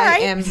I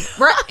am,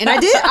 and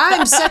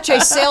I'm such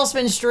a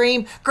salesman's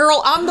dream.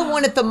 Girl, I'm the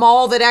one at the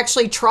mall that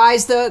actually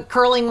tries the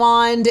curling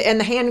wand and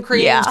the hand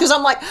creams because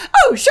I'm like,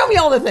 oh, show me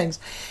all the things.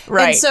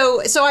 Right. And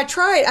so I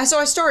tried, so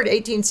I started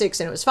 18-6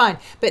 and it was fine.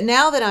 But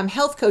now that I'm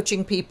health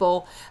coaching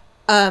people,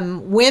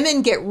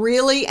 women get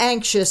really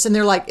anxious and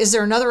they're like, is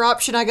there another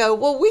option? I go,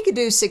 well, we could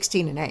do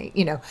 16 and 8,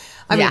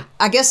 I mean,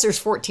 I guess there's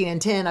 14 and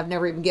 10. I've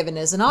never even given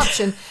as an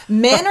option.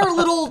 Men are a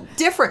little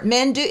different.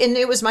 Men do. And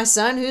it was my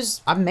son,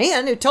 who's a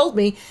man, who told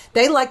me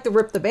they like to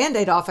rip the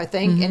Band-Aid off, I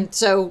think. And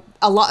so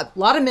a lot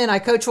of men I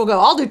coach will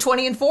go, I'll do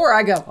 20 and 4.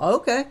 I go,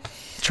 okay.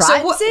 Try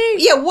and see.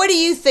 Yeah. What do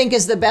you think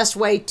is the best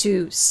way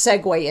to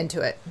segue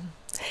into it?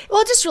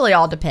 Well, it just really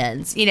all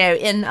depends.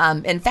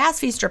 In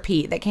Fast Feast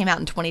Repeat that came out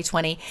in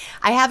 2020,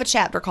 I have a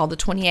chapter called the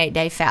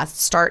 28-Day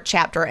Fast Start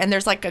chapter, and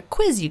there's like a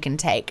quiz you can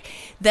take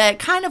that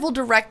kind of will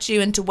direct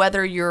you into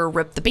whether you're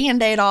rip the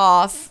Band-Aid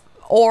off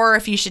or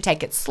if you should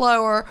take it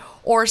slower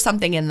or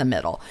something in the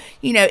middle.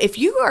 If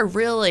you are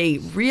really,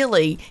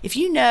 really, if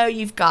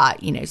you've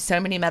got, so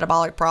many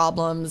metabolic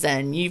problems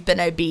and you've been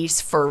obese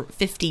for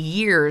 50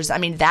 years, I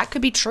mean, that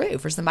could be true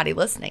for somebody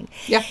listening.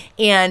 Yeah.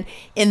 And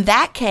in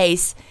that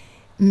case,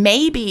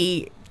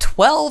 maybe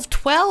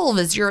 12-12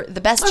 is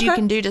the best you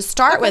can do to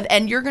start with.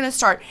 And you're going to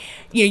start,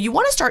 you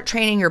want to start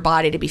training your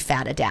body to be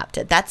fat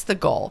adapted. That's the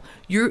goal.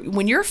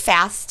 When you're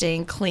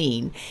fasting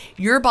clean,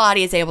 your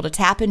body is able to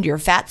tap into your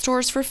fat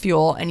stores for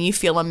fuel, and you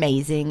feel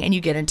amazing, and you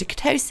get into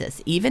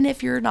ketosis, even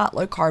if you're not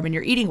low carb in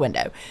your eating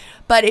window.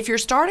 But if you're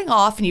starting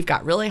off and you've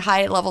got really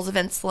high levels of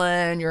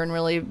insulin, you're in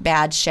really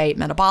bad shape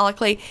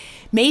metabolically,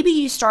 maybe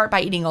you start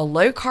by eating a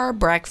low carb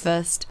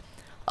breakfast,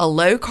 a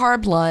low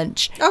carb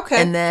lunch,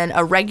 and then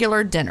a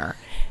regular dinner,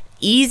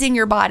 easing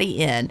your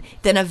body in.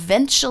 Then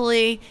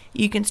eventually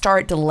you can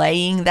start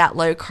delaying that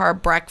low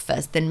carb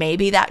breakfast. Then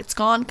maybe that's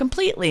gone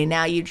completely.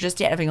 Now you're just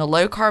having a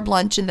low carb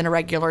lunch and then a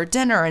regular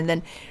dinner, and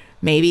then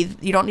maybe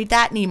you don't need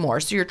that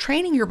anymore. So you're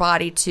training your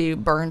body to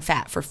burn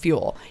fat for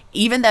fuel.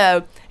 Even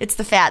though it's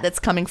the fat that's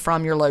coming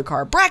from your low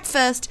carb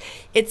breakfast,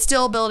 it's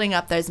still building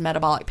up those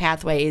metabolic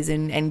pathways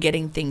and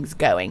getting things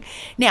going.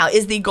 Now,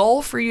 is the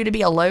goal for you to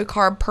be a low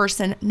carb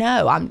person?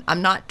 No,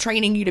 I'm not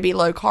training you to be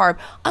low carb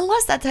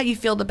unless that's how you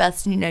feel the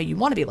best and you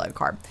want to be low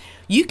carb.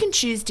 You can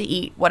choose to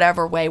eat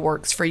whatever way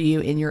works for you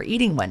in your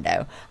eating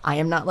window. I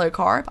am not low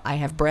carb. I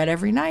have bread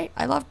every night.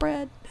 I love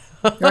bread.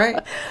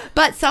 Right.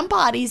 But some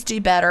bodies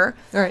do better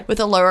with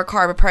a lower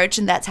carb approach,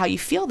 and that's how you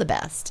feel the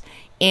best.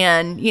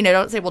 And,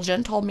 don't say, well,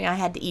 Jen told me I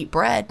had to eat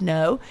bread.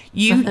 No,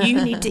 you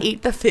need to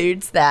eat the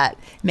foods that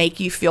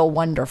make you feel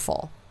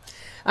wonderful.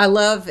 I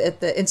love at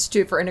the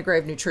Institute for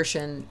Integrative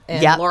Nutrition,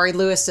 and Laurie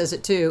Lewis says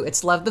it too,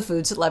 it's love the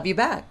foods that love you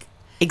back.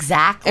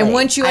 Exactly. And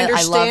once you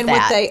understand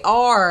what they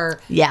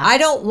are, I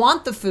don't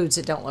want the foods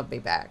that don't love me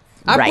back.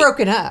 I've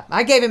broken up.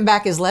 I gave him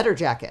back his letter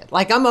jacket.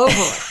 Like, I'm over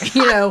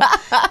it,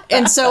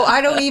 And so I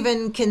don't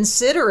even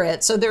consider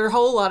it. So there are a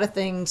whole lot of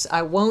things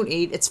I won't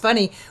eat. It's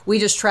funny. We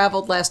just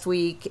traveled last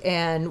week,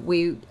 and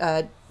we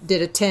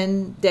did a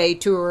 10-day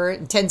tour,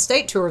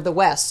 10-state tour of the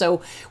West.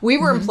 So we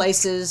were in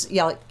places,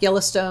 like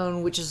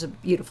Yellowstone, which is a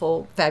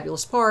beautiful,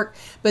 fabulous park.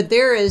 But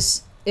there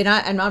is, and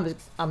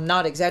I'm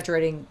not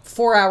exaggerating,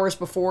 4 hours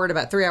before and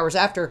about 3 hours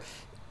after,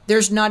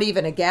 there's not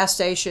even a gas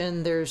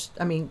station.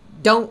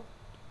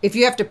 If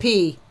you have to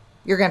pee,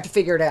 you're going to have to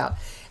figure it out.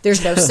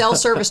 There's no cell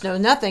service, no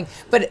nothing.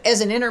 But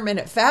as an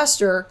intermittent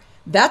faster,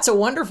 that's a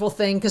wonderful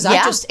thing because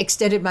I just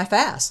extended my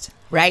fast.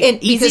 Right.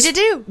 And easy to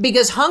do.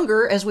 Because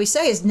hunger, as we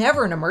say, is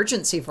never an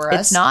emergency for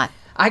us. It's not.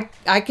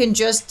 I can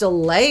just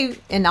delay,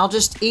 and I'll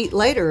just eat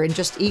later and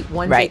just eat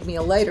one big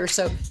meal later.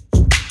 So,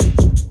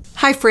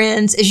 hi,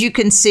 friends. As you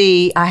can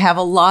see, I have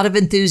a lot of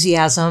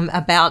enthusiasm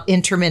about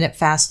intermittent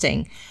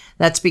fasting.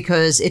 That's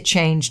because it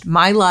changed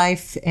my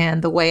life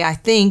and the way I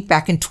think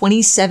back in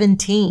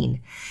 2017.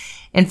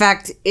 In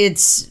fact,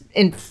 it's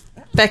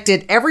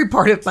infected every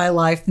part of my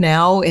life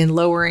now in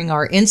lowering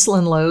our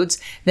insulin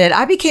loads that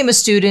I became a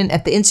student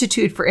at the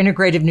Institute for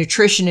Integrative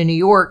Nutrition in New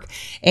York.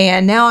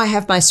 And now I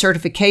have my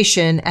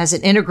certification as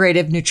an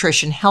integrative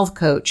nutrition health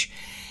coach.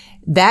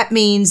 That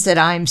means that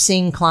I'm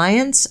seeing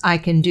clients. I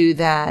can do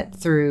that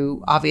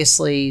through,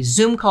 obviously,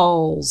 Zoom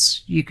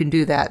calls. You can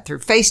do that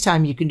through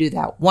FaceTime. You can do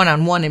that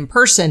one-on-one in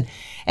person.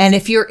 And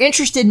if you're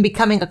interested in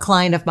becoming a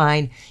client of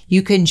mine,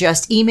 you can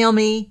just email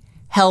me,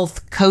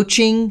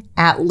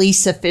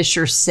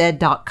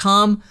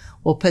 healthcoaching@lisafishersaid.com.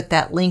 We'll put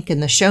that link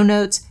in the show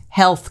notes,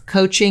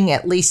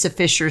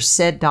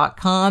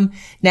 healthcoaching@lisafishersaid.com.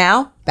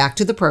 Now, back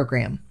to the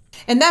program.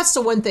 And that's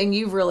the one thing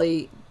you've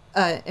really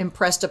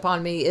impressed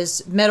upon me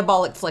is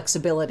metabolic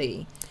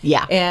flexibility.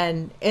 Yeah.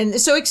 And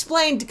so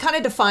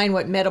define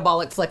what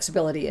metabolic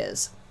flexibility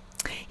is.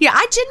 Yeah,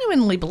 I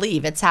genuinely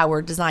believe it's how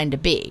we're designed to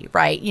be,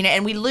 right?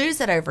 And we lose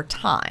it over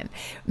time.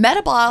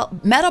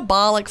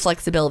 Metabolic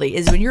flexibility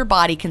is when your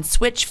body can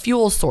switch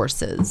fuel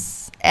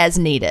sources as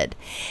needed.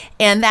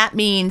 And that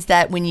means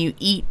that when you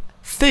eat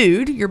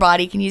food, your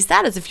body can use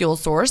that as a fuel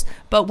source.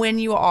 But when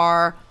you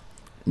are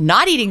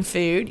not eating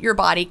food, your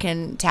body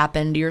can tap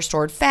into your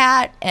stored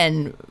fat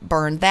and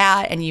burn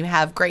that, and you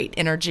have great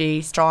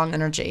energy, strong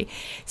energy.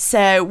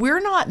 So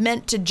we're not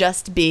meant to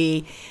just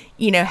be,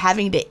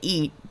 having to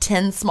eat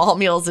 10 small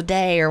meals a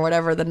day or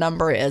whatever the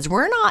number is.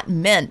 We're not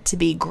meant to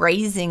be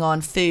grazing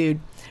on food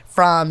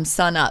from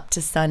sun up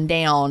to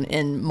sundown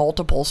in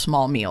multiple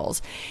small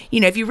meals.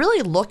 If you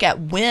really look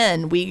at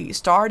when we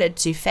started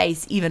to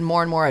face even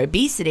more and more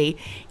obesity,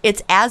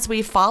 it's as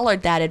we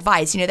followed that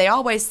advice. They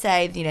always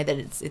say, that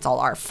it's all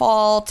our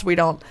fault. We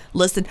don't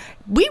listen.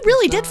 We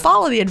really did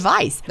follow the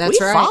advice. That's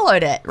we right.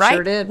 followed it, right?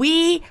 Sure did.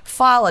 We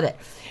followed it.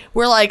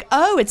 We're like,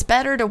 oh, it's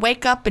better to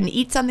wake up and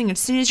eat something as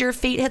soon as your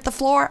feet hit the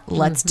floor.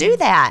 Let's do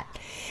that.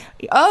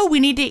 Oh, we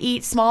need to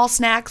eat small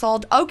snacks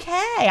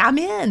okay, I'm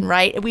in,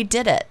 right? We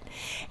did it.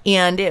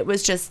 And it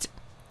was just,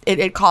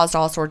 it caused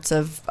all sorts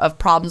of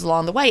problems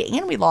along the way.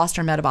 And we lost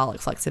our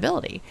metabolic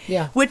flexibility.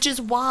 Yeah. Which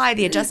is why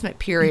the adjustment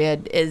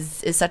period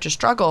is such a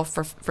struggle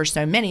for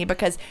so many,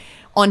 because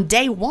on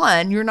day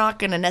one, you're not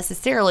going to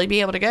necessarily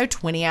be able to go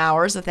 20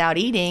 hours without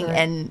eating,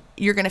 and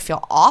you're going to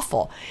feel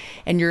awful,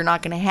 and you're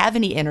not going to have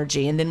any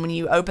energy. And then when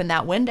you open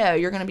that window,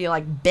 you're going to be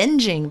like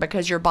binging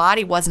because your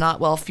body was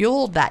not well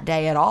fueled that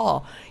day at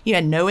all. You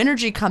had no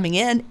energy coming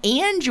in,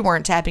 and you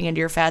weren't tapping into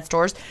your fat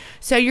stores.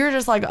 So you're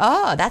just like,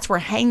 oh, that's where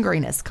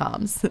hangriness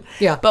comes.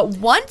 Yeah. But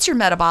once you're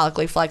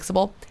metabolically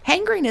flexible,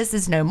 hangriness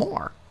is no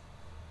more.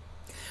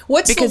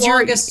 What's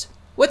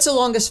the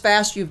longest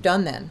fast you've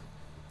done then?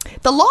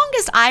 The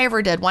longest I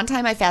ever did, one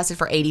time I fasted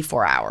for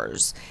 84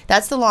 hours.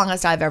 That's the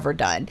longest I've ever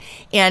done.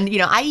 And,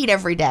 I eat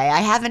every day.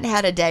 I haven't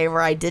had a day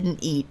where I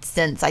didn't eat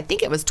since, I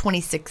think it was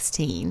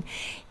 2016.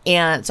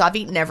 And so I've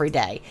eaten every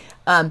day.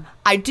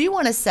 I do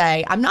want to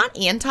say I'm not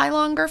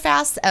anti-longer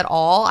fasts at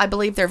all. I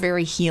believe they're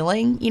very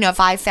healing. If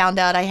I found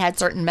out I had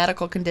certain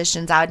medical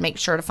conditions, I would make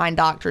sure to find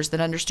doctors that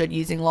understood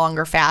using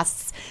longer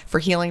fasts for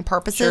healing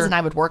purposes, and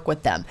I would work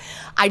with them.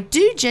 I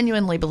do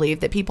genuinely believe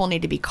that people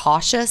need to be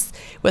cautious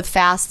with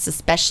fasts,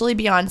 especially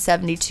beyond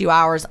 72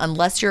 hours,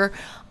 unless you're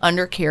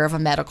under care of a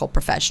medical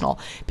professional,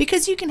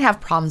 because you can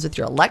have problems with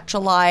your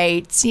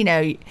electrolytes.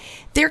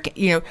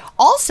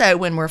 Also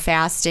when we're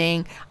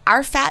fasting,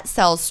 our fat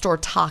cells store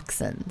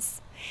toxins.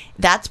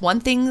 That's one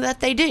thing that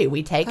they do.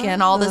 We take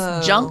in all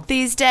this junk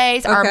these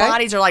days. Our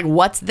bodies are like,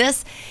 what's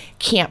this?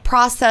 Can't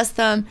process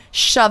them,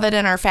 shove it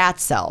in our fat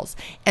cells.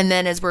 And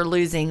then as we're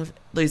losing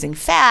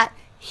fat,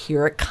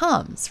 here it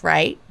comes,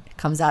 right? It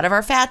comes out of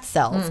our fat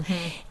cells.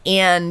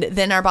 And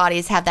then our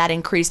bodies have that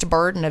increased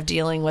burden of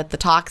dealing with the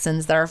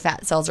toxins that our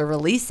fat cells are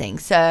releasing.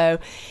 So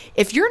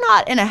if you're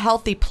not in a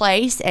healthy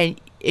place and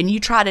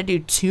you try to do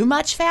too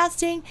much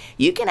fasting,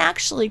 you can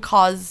actually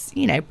cause,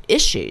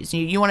 issues.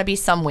 You want to be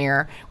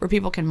somewhere where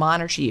people can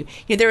monitor you.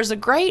 There's a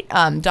great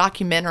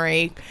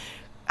documentary,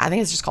 I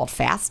think it's just called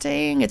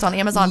Fasting. It's on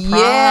Amazon Prime.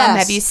 Yes.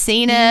 Have you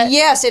seen it?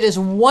 Yes, it is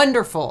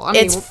wonderful.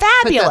 It's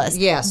fabulous.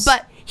 Yes.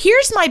 But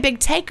here's my big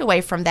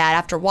takeaway from that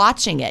after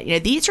watching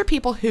it. These are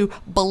people who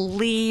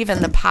believe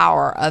in the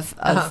power of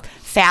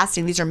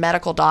fasting. These are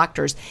medical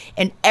doctors.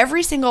 And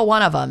every single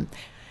one of them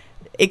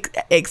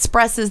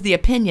expresses the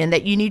opinion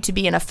that you need to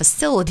be in a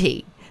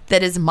facility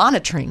that is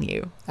monitoring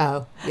you.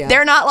 Oh, yeah.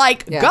 They're not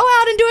like, go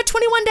out and do a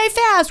 21-day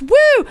fast.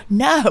 Woo!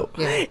 No.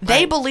 Yeah,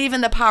 they believe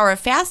in the power of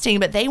fasting,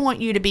 but they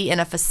want you to be in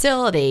a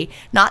facility,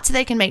 not so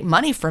they can make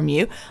money from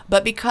you,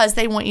 but because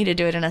they want you to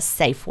do it in a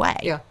safe way.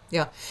 Yeah.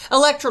 Yeah.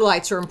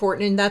 Electrolytes are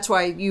important, and that's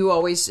why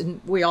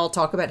we all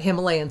talk about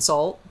Himalayan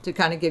salt to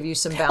kind of give you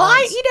some balance. Well,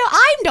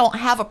 I don't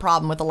have a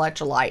problem with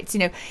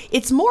electrolytes.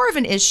 It's more of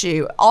an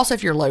issue also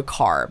if you're low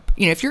carb.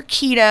 If you're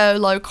keto,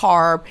 low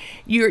carb,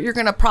 you're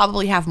going to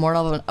probably have more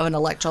of an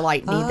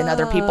electrolyte need than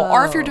other people.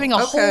 Or if you're doing a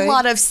whole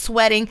lot of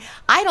sweating.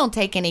 I don't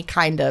take any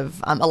kind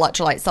of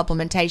electrolyte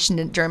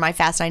supplementation during my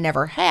fast. I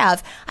never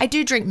have. I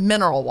do drink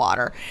mineral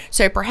water.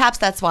 So perhaps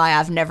that's why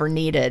I've never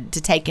needed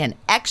to take in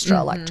extra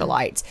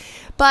electrolytes.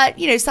 But,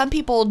 some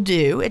people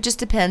do. It just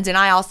depends. And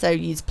I also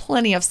use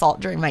plenty of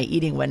salt during my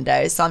eating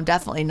windows. So I'm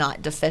definitely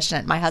not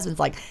deficient. My husband's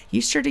like,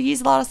 you sure to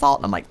use a lot of salt?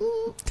 And I'm like,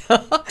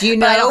 Do you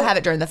know? But I don't have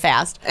it during the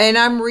fast. And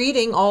I'm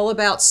reading all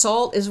about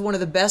salt is one of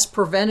the best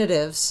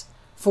preventatives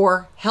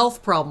for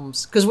health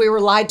problems, because we were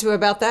lied to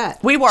about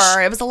that. We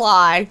were. It was a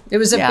lie. It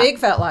was a big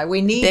fat lie. We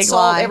need Big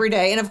salt lie. every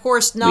day. And of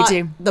course, not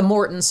the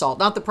Morton salt,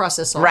 not the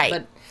processed salt, Right.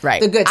 but Right.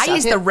 the good stuff. I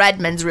use the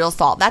Redmond's real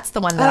salt. That's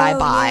the one that I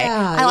buy.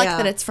 Yeah, I like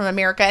that it's from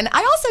America. And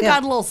I also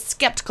got a little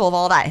skeptical of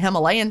all that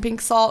Himalayan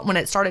pink salt when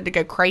it started to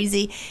go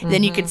crazy.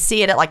 Then you could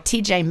see it at like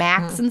TJ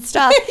Maxx and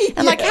stuff.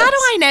 I'm like, how do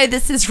I know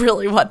this is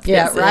really what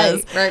this is?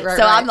 Right.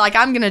 So I'm like,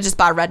 I'm going to just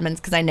buy Redmond's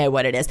because I know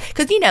what it is.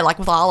 Because, like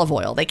with olive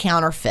oil, they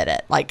counterfeit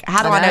it. Like,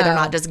 how do I know they're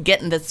not just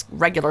getting this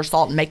regular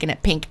salt and making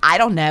it pink? I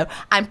don't know.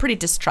 I'm pretty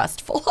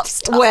distrustful of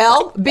stuff.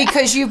 Well,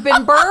 because you've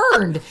been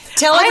burned.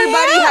 Tell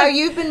everybody how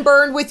you've been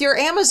burned with your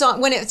Amazon.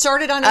 When it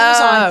started on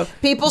Amazon,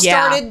 people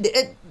started,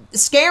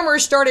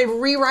 scammers started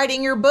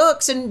rewriting your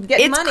books and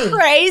getting money. It's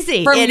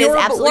crazy. It is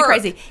absolutely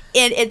crazy.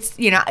 And it's,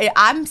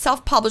 I'm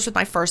self-published with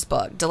my first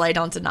book, Delay,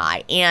 Don't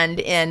Deny. And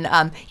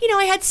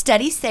I had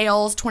steady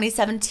sales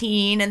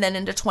 2017 and then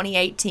into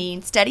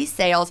 2018, steady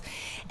sales.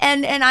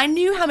 And I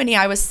knew how many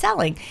I was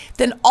selling.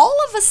 Then all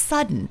of a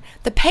sudden,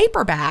 the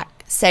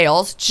paperback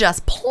sales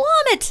just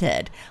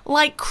plummeted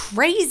like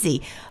crazy,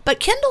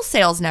 but Kindle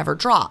sales never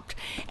dropped.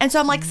 And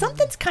so I'm like,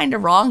 something's kind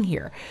of wrong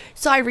here.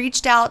 So I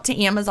reached out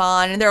to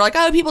Amazon and they're like,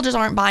 oh, people just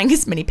aren't buying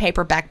as many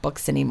paperback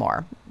books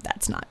anymore.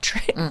 That's not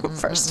true,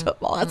 first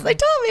of all. That's what they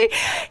told me.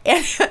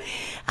 And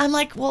I'm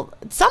like, well,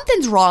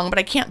 something's wrong, but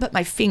I can't put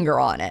my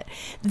finger on it.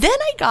 Then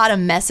I got a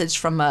message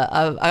from an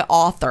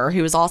author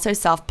who was also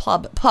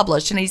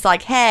self-published, and he's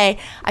like, hey,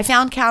 I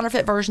found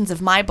counterfeit versions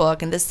of my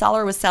book, and this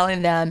seller was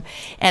selling them,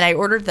 and I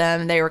ordered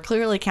them. They were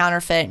clearly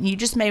counterfeit,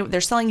 and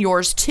they're selling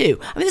yours too.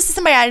 I mean, this is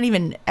somebody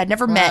I'd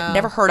never met,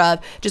 never heard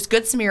of, just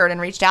good Samaritan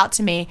reached out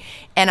to me,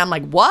 and I'm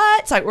like,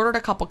 what? So I ordered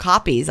a couple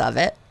copies of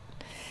it,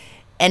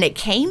 and it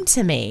came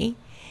to me.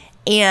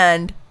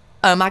 And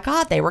oh my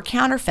God, they were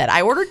counterfeit.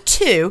 I ordered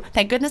 2.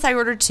 Thank goodness I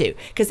ordered 2,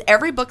 because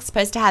every book's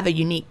supposed to have a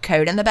unique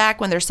code in the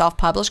back when they're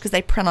self-published, because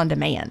they print on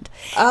demand.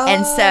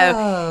 And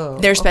so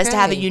they're supposed to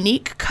have a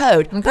unique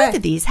code. Both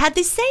of these had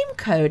the same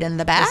code in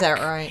the back. Is that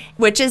right?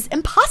 Which is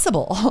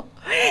impossible.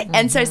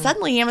 And so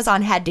suddenly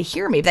Amazon had to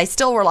hear me. They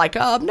still were like,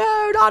 oh,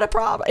 no, not a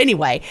problem.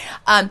 Anyway,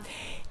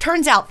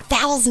 turns out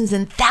thousands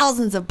and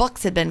thousands of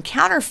books had been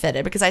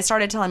counterfeited, because I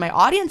started telling my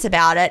audience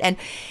about it. And,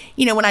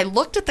 when I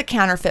looked at the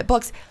counterfeit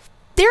books,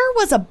 there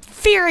was a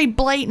very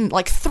blatant,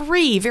 like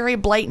 3 very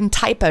blatant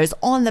typos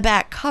on the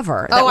back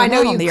cover. That I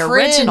know, on you the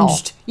cringed. Original.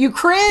 You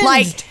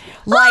cringed.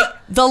 Like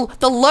the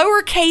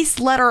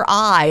lowercase letter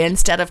I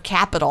instead of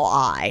capital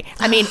I.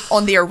 I mean,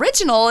 on the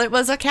original, it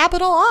was a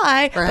capital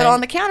I, but on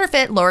the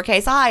counterfeit,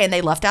 lowercase I, and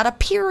they left out a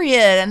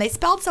period, and they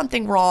spelled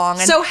something wrong.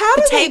 And so how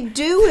do they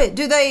do it?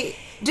 Do they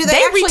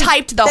actually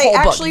retyped the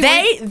whole book.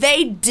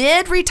 They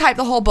did retype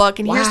the whole book,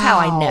 and here's how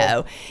I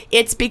know.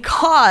 It's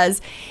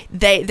because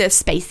the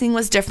spacing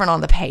was different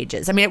on the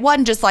pages. I mean, it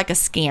wasn't just like a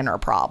scanner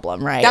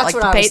problem, right? That's like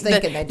what I was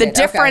thinking they did. The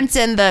difference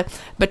in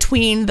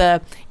between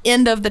the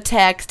end of the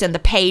text and the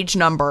page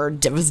number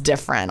was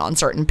different on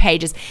certain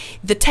pages.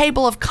 The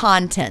table of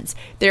contents,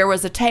 there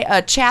was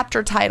a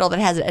chapter title that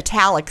has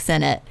italics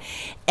in it,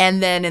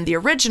 and then in the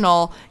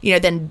original,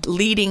 then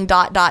leading ...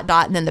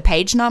 and then the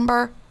page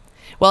number.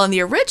 Well, in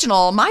the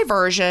original, my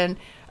version,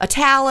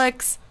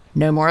 italics,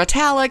 no more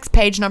italics,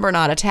 page number,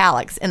 not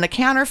italics. In the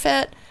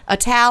counterfeit,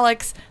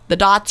 italics, the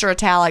dots are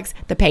italics,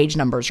 the page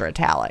numbers are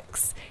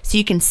italics. So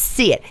you can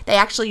see it. They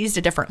actually used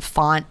a different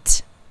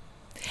font.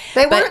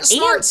 They weren't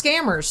smart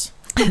scammers.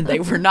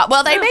 They were not.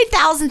 Well, they made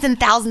thousands and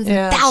thousands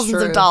and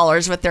thousands of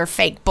dollars with their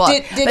fake book.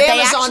 Did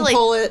Amazon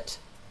pull it?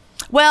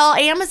 Well,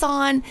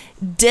 Amazon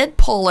did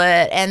pull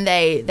it, and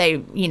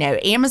they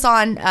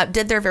Amazon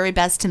did their very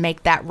best to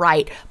make that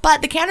right.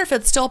 But the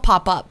counterfeits still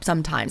pop up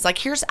sometimes. Like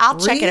I'll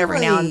check it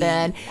every now and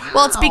then. Wow.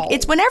 Well,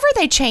 it's whenever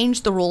they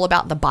change the rule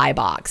about the buy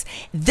box.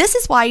 This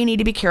is why you need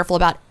to be careful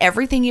about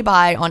everything you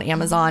buy on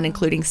Amazon,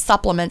 including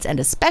supplements, and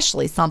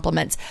especially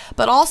supplements,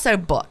 but also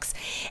books.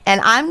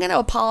 And I'm going to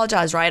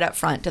apologize right up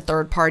front to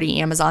third-party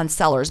Amazon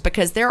sellers,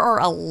 because there are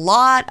a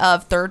lot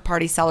of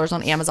third-party sellers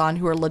on Amazon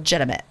who are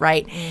legitimate,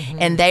 right?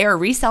 And they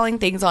are reselling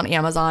things on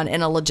Amazon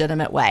in a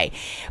legitimate way.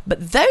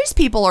 But those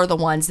people are the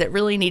ones that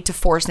really need to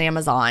force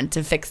Amazon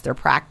to fix their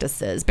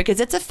practices,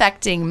 because it's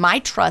affecting my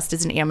trust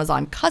as an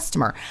Amazon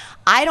customer.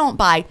 I don't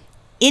buy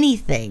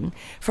anything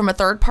from a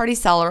third-party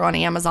seller on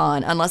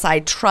Amazon unless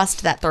I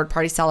trust that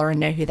third-party seller and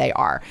know who they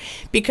are.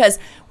 Because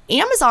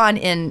Amazon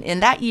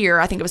in that year,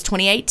 I think it was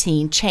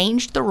 2018,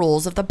 changed the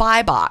rules of the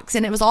buy box,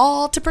 and it was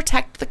all to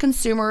protect the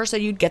consumer so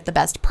you'd get the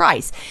best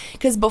price.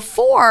 Because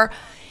before,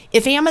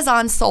 if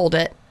Amazon sold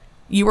it,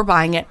 you were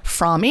buying it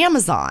from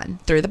Amazon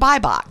through the buy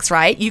box,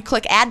 right? You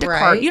click add to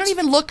cart. You don't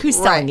even look who's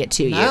selling it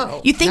to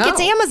you. You think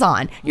it's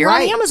Amazon. You're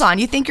on Amazon.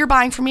 You think you're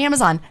buying from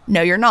Amazon.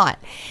 No, you're not.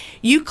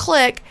 You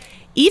click,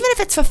 even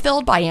if it's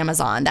fulfilled by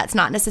Amazon, that's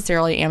not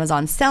necessarily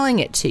Amazon selling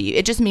it to you.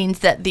 It just means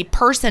that the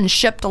person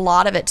shipped a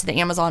lot of it to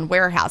the Amazon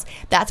warehouse.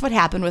 That's what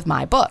happened with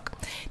my book.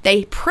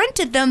 They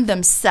printed them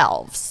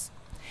themselves,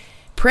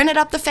 printed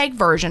up the fake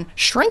version,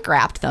 shrink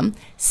wrapped them,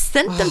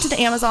 sent them to the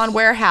Amazon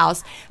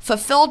warehouse,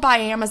 fulfilled by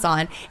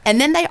Amazon,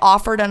 and then they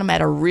offered them at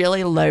a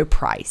really low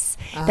price.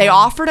 They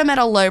offered them at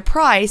a low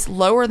price,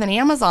 lower than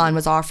Amazon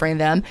was offering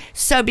them.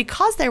 So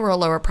because they were a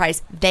lower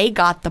price, they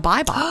got the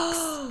buy box.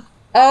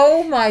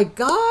 Oh my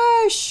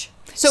gosh.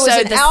 So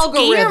it's an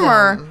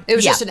algorithm. It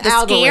was just an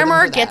algorithm. The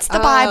scammer gets the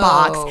buy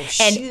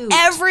box, and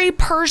every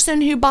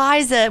person who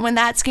buys it when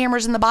that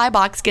scammer's in the buy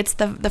box gets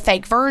the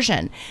fake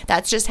version.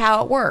 That's just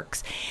how it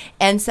works.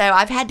 And so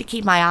I've had to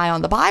keep my eye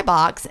on the buy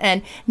box,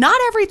 and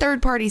not every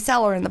third-party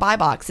seller in the buy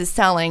box is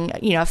selling,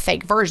 a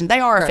fake version.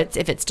 They are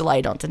if it's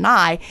delay, don't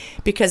deny,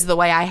 because the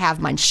way I have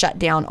mine shut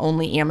down,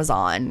 only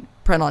Amazon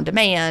print on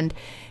demand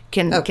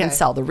can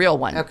sell the real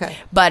one.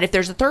 But if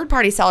there's a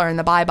third-party seller in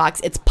the buy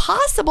box, it's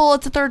possible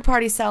it's a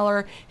third-party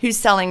seller who's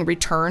selling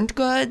returned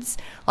goods,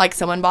 like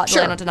someone bought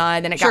delay, don't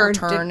deny, then it got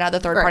returned, another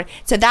third party.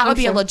 So that would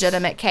be a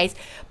legitimate case.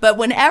 But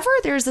whenever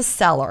there's a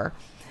seller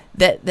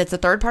that's a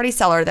third-party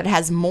seller that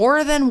has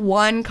more than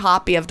one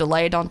copy of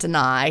delay, don't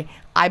deny,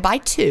 I buy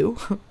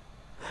 2.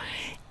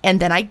 And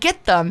then I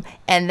get them,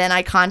 and then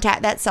I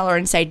contact that seller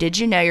and say, did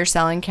you know you're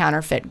selling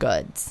counterfeit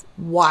goods?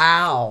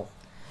 Wow.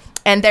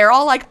 And they're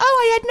all like, "Oh,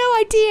 I had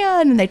no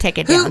idea," and then they take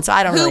it down. So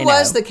I don't really know. Who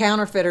was the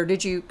counterfeiter?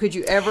 Could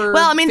you ever?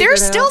 Well, I mean,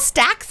 there's still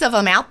stacks of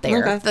them out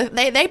there.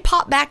 They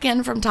pop back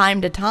in from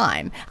time to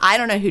time. I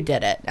don't know who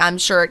did it. I'm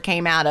sure it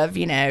came out of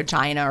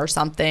China or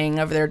something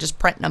over there, just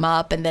printing them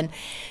up and then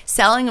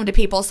selling them to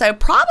people. So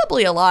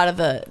probably a lot of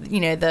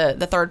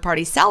the third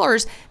party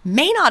sellers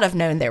may not have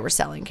known they were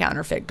selling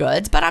counterfeit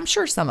goods, but I'm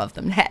sure some of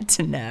them had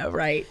to know,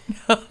 right?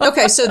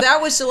 Okay, so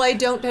that was Delay,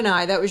 Don't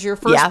Deny. That was your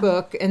first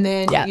book, and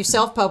then you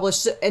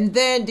self-published. And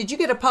then, did you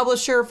get a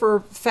publisher for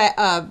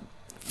Fast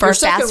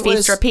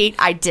Feast Repeat?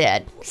 I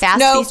did.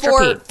 Feast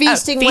Repeat.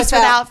 Feast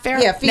Without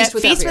Fear.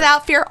 Feast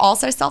Without Fear,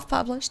 also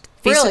self-published.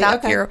 Feast Really? Without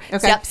Okay. Cure.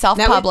 Okay. Yep,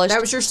 self-published.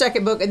 That was your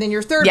second book. And then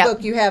your third Yep.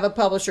 book, you have a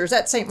publisher. Is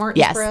that St.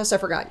 Martin's Press? I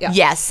forgot. Yeah.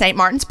 Yes, St.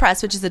 Martin's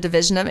Press, which is a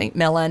division of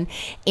Macmillan.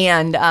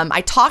 And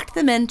I talked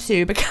them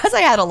into, because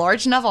I had a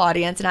large enough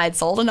audience and I had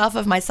sold enough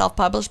of my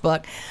self-published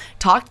book,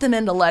 talked them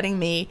into letting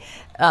me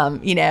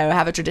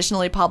have a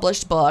traditionally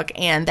published book,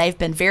 and they've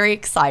been very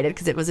excited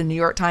because it was a New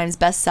York Times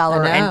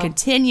bestseller and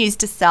continues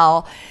to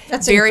sell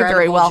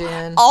very well.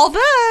 Jen.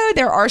 Although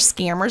there are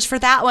scammers for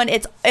that one,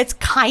 it's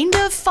kind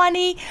of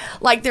funny.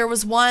 Like there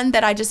was one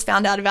that I just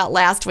found out about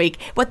last week.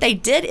 What they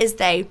did is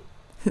they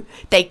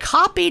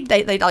copied,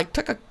 they like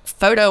took a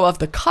photo of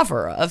the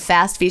cover of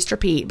Fast Feast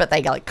Repeat, but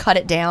they like cut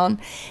it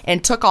down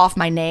and took off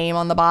my name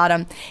on the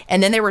bottom,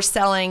 and then they were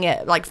selling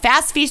it like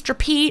Fast Feast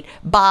Repeat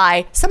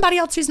by somebody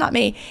else who's not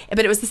me,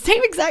 but it was the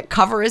same exact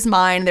cover as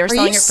mine. They were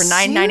selling it for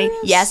 $9.90.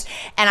 Yes,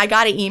 and I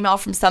got an email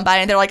from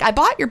somebody, and they're like, I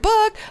bought your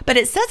book, but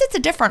it says it's a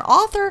different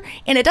author,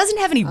 and it doesn't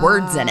have any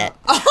words in it.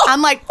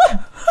 I'm like...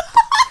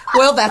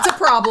 Well, that's a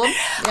problem.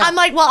 Yeah. I'm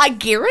like, well, I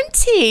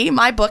guarantee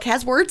my book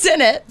has words in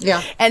it.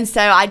 Yeah. And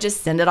so I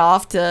just send it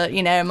off to,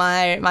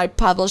 my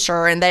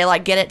publisher, and they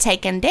like get it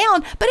taken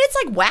down. But it's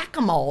like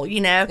whack-a-mole,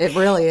 It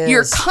really is.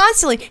 You're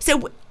constantly...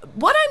 So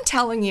what I'm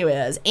telling you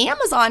is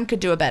Amazon could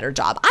do a better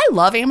job. I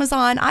love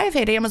Amazon. I have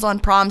had Amazon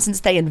Prime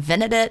since they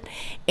invented it.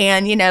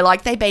 And,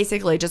 they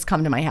basically just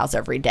come to my house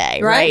every day,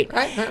 right?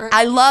 Right.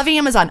 I love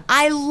Amazon.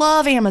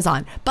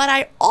 But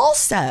I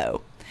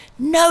also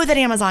know that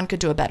Amazon could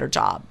do a better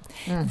job.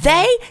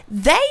 Mm-hmm.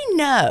 They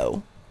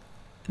know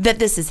that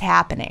this is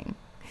happening,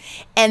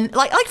 and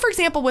like for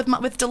example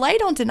with Delay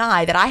Don't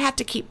Deny, that I have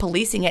to keep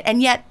policing it,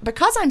 and yet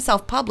because I'm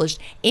self-published,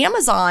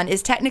 Amazon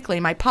is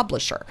technically my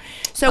publisher.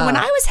 So when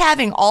I was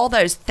having all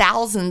those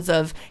thousands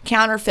of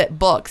counterfeit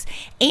books,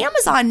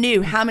 Amazon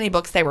knew how many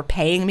books they were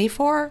paying me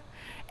for,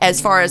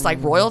 as far as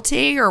like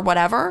royalty or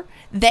whatever.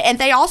 And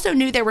they also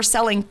knew they were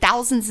selling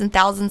thousands and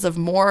thousands of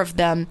more of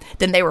them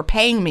than they were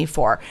paying me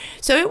for.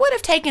 So it would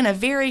have taken a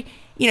very,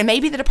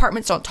 maybe the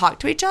departments don't talk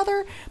to each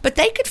other, but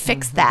they could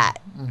fix that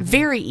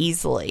very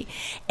easily.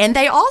 And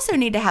they also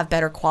need to have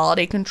better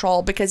quality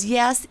control because,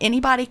 yes,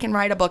 anybody can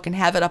write a book and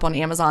have it up on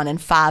Amazon in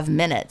 5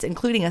 minutes,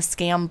 including a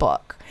scam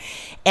book.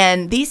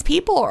 And these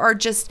people are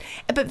just,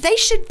 but they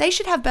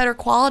should have better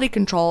quality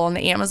control on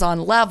the Amazon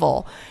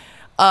level.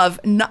 They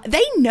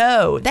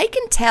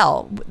can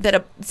tell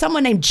that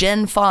someone named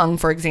Jen Fung,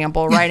 for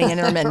example, writing an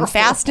intermittent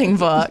fasting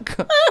book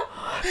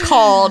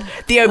called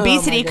The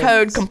Obesity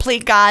Code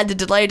Complete Guide to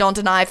Delay, Don't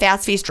Deny,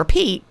 Fast Feast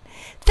Repeat,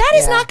 that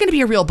is not going to be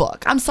a real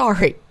book. I'm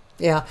sorry.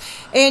 Yeah.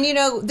 And,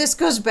 this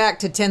goes back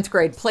to 10th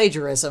grade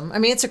plagiarism. I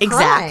mean, it's a crime.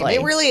 Exactly.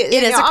 It really is.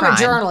 It is a crime. I'm a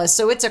journalist,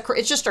 so it's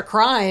just a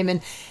crime.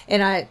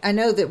 And I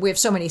know that we have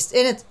so many,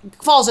 and it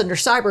falls under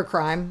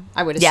cybercrime,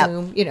 I would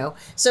assume,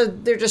 So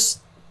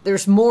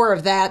there's more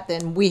of that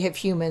than we have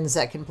humans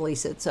that can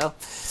police it. So,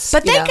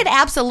 but they could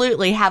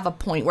absolutely have a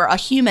point where a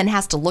human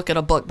has to look at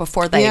a book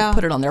before they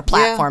put it on their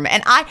platform.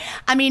 And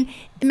I mean,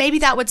 maybe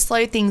that would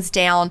slow things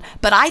down,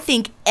 but I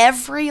think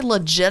every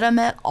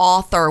legitimate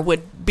author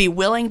would be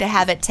willing to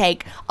have it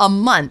take a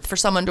month for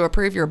someone to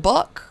approve your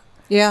book.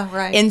 Yeah,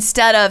 right.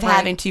 Instead of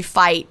having to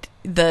fight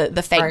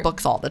the fake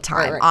books all the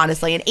time,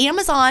 honestly. And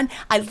Amazon,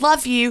 I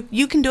love you.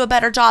 You can do a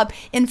better job.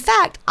 In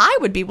fact, I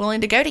would be willing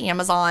to go to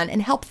Amazon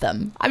and help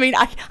them. I mean,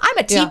 I'm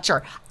a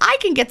teacher. I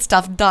can get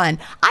stuff done.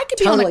 I could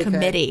be on a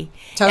committee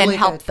and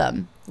help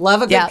them.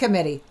 Love a good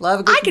committee.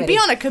 Love a good committee. I could be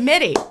on a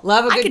committee.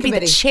 Love a good committee. I could be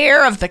the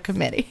chair of the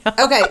committee.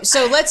 Okay,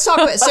 so let's talk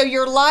about, so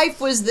your life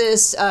was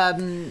this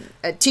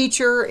a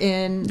teacher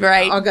in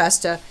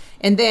Augusta,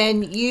 and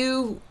then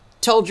you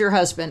told your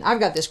husband, I've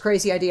got this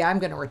crazy idea, I'm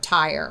going to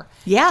retire.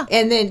 Yeah.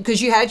 And then,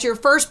 because you had your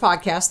first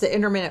podcast, the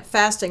Intermittent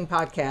Fasting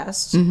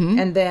podcast,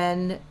 and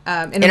then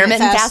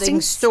Intermittent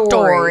Fasting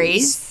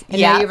Stories.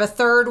 And now you have a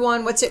third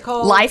one. What's it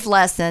called? Life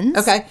Lessons.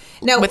 Okay.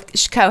 Now, with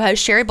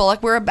co-host Sherry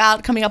Bullock. We're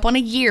about coming up on a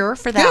year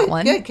for that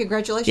one. Good.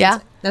 Congratulations. Yeah.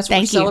 That's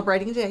what we're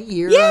celebrating today.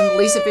 Year on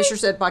Lisa Fisher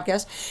Said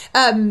podcast.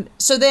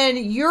 So then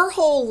your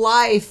whole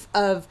life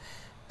of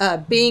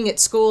being at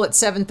school at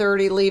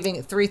 7:30, leaving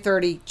at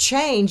 3:30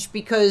 changed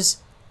because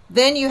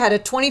then you had a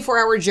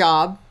 24-hour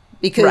job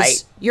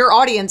because your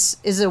audience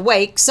is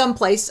awake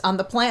someplace on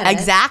the planet.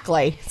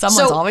 Exactly.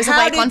 Someone's always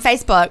awake on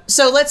Facebook.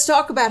 So let's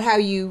talk about how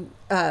you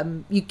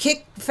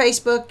kicked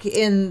Facebook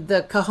in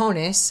the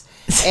cojones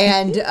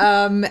and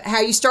how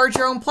you started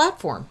your own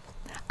platform.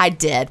 I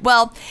did.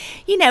 Well,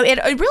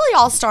 it really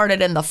all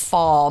started in the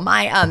fall.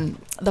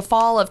 The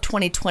fall of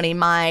 2020,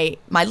 my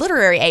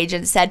literary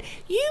agent said,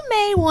 you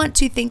may want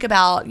to think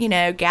about,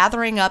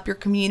 gathering up your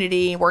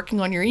community, working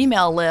on your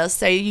email list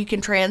so you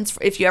can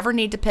transfer. If you ever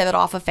need to pivot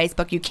off of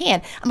Facebook, you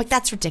can. I'm like,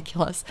 that's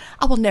ridiculous.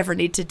 I will never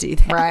need to do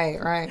that.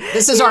 Right.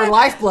 This is our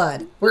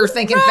lifeblood. We're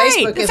thinking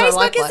Facebook is our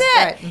lifeblood. Facebook is it.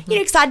 Right. Mm-hmm.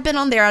 Because I'd been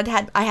on there.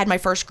 I had my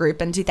first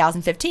group in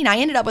 2015. I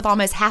ended up with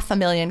almost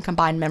 500,000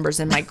 combined members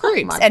in my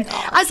groups. God.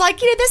 I was like,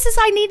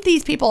 I need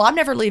these people. I'm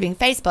never leaving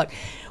Facebook.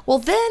 Well,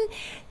 then,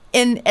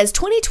 as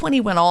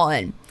 2020 went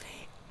on,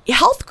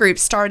 health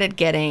groups started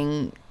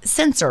getting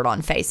censored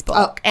on Facebook.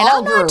 Oh, and all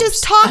I'm not groups.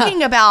 just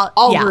talking about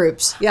All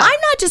groups. Yeah. I'm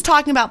not just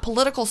talking about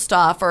political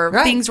stuff or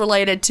Right. things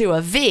related to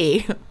a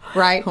V.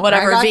 Right.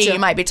 Whatever I V gotcha. you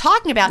might be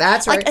talking about.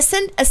 That's like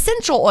right.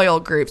 essential oil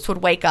groups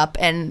would wake up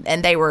and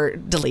they were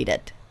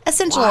deleted.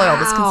 Essential oil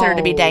was considered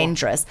to be Wow.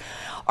 dangerous.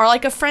 Or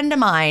like a friend of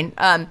mine,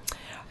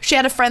 she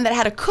had a friend that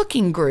had a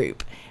cooking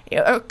group.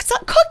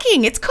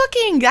 Cooking, it's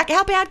cooking. Like,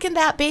 how bad can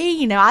that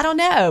be? I don't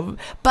know.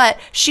 But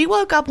she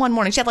woke up one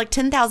morning. She had like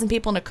 10,000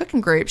 people in a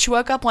cooking group. She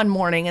woke up one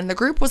morning and the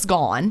group was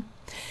gone.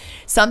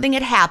 Something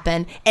had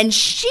happened, and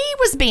she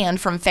was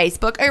banned from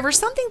Facebook over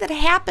something that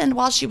happened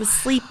while she was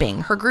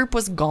sleeping. Her group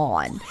was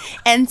gone.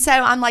 And so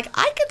I'm like,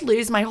 I could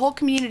lose my whole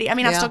community. I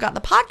mean, I've Yeah. still got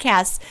the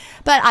podcast,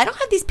 but I don't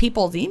have these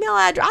people's email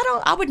address.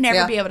 I would never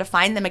Yeah. be able to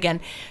find them again.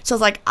 So I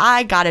was like,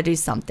 I got to do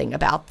something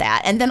about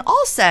that. And then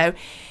also,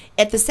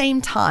 at the same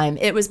time,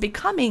 it was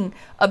becoming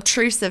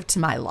obtrusive to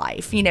my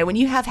life. When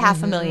you have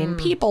 500,000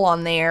 people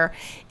on there,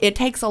 it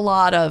takes a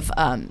lot of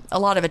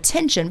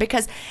attention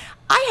because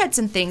I had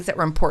some things that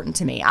were important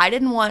to me. I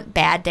didn't want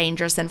bad,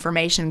 dangerous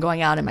information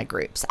going out in my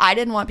groups. I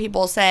didn't want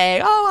people to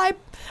say, oh,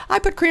 I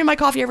put cream in my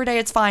coffee every day,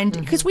 it's fine.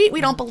 Because we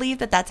don't believe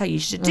that that's how you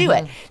should do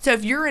it. So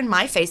if you're in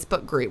my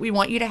Facebook group, we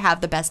want you to have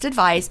the best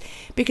advice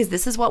because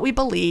this is what we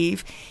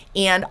believe.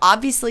 And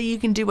obviously you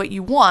can do what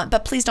you want,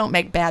 but please don't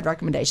make bad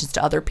recommendations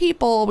to other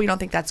people. We don't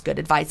think that's good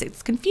advice.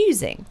 It's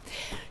confusing.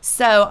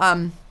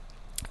 So,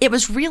 it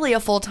was really a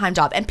full-time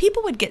job, and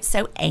people would get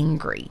so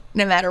angry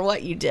no matter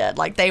what you did.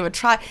 Like they would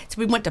try. So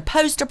we went to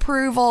post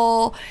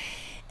approval,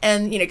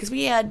 and because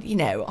we had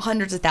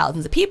hundreds of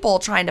thousands of people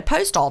trying to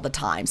post all the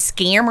time,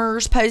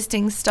 scammers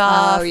posting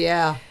stuff. Oh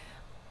yeah.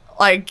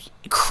 Like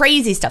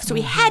crazy stuff. So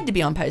we had to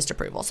be on post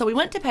approval. So we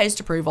went to post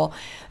approval,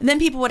 and then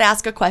people would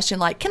ask a question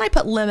like, can I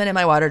put lemon in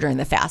my water during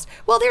the fast?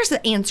 Well, there's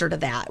the answer to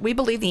that. We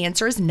believe the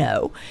answer is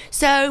no.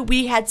 So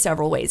we had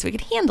several ways we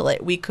could handle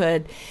it. We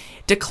could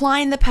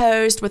decline the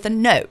post with a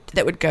note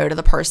that would go to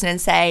the person and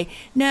say,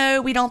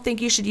 no, we don't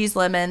think you should use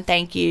lemon.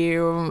 Thank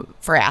you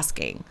for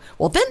asking.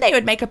 Well, then they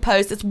would make a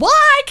post that's,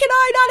 why can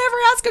I not ever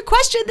ask a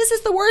question? This is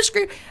the worst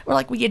group. We're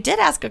like, well, you did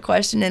ask a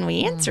question and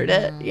we answered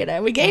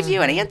it. We gave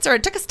you an answer.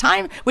 It took us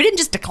time. We didn't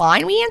just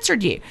decline. We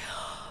answered you.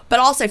 But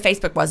also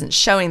Facebook wasn't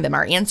showing them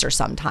our answer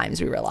sometimes,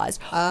 we realized.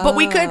 But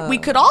we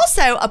could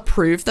also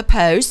approve the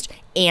post,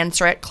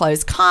 answer it,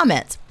 close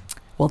comments.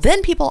 Well,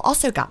 then people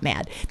also got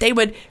mad. They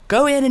would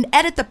go in and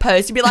edit the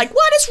post and be like,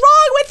 what is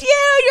wrong with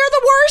you? You're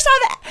the worst.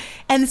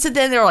 And so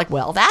then they were like,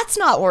 well, that's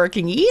not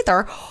working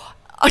either.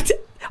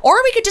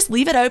 Or we could just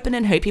leave it open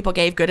and hope people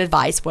gave good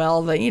advice.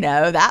 Well,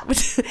 that would,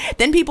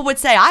 then people would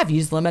say, I've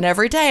used lemon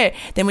every day.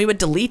 Then we would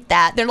delete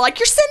that. They're like,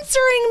 you're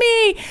censoring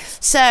me.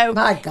 So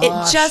my gosh.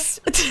 It just,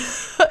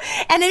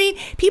 and I mean,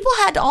 people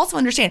had to also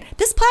understand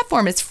this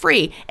platform is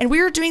free. And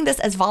we were doing this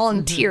as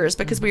volunteers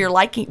because we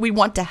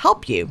want to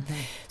help you.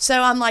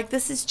 So I'm like,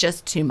 this is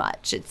just too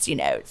much.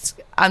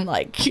 I'm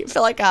like, you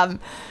feel like I'm,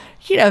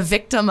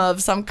 victim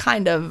of some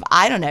kind of,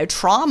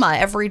 trauma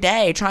every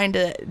day trying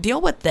to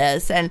deal with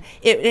this. And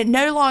it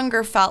no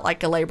longer felt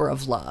like a labor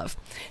of love.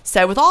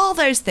 So with all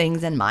those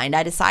things in mind,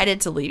 I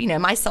decided to leave.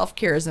 My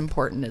self-care is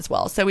important as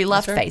well. So we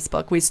left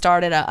Facebook. We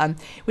started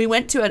we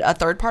went to a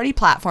third-party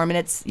platform, and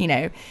it's, you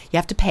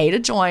have to pay to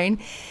join.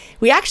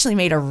 We actually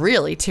made a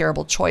really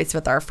terrible choice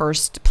with our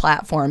first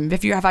platform.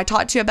 Have I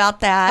talked to you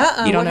about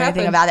that? You don't know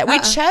anything about it. We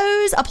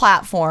chose a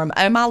platform.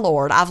 Oh my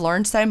Lord, I've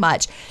learned so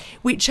much.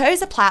 We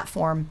chose a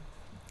platform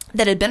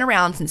that had been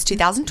around since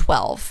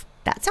 2012.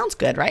 That sounds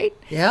good, right?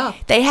 Yeah.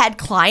 They had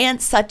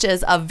clients such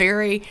as a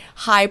very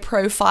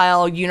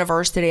high-profile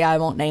university. I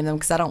won't name them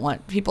because I don't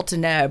want people to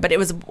know. But it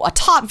was a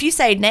top, if you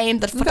say name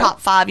the top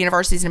 5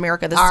 universities in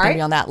America, this is going to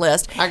be on that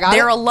list.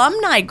 Their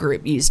alumni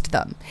group used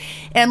them.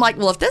 And I'm like,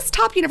 well, if this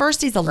top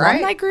university's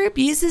alumni group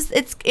uses,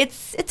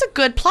 it's a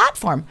good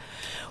platform.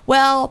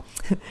 Well,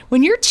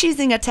 when you're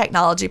choosing a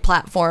technology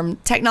platform,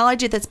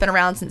 technology that's been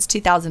around since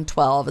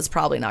 2012 is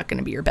probably not going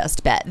to be your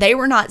best bet. They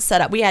were not set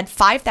up. We had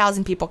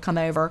 5,000 people come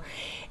over,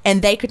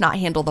 and they could not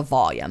handle the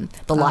volume.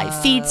 The live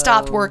feed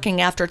stopped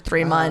working after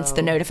 3 months.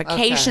 The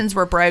notifications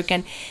were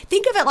broken.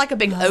 Think of it like a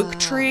big oak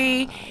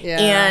tree,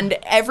 and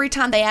every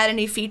time they add a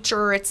new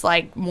feature, it's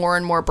like more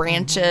and more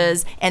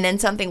branches, and then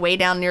something way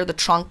down near the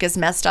trunk is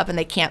messed up, and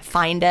they can't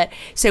find it.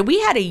 So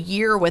we had a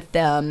year with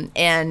them,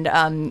 and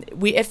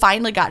it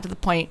finally got to the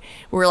point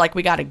where we're like,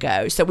 we got to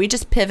go. So we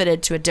just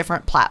pivoted to a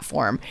different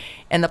platform,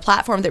 and the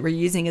platform that we're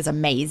using is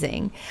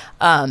amazing.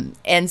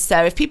 And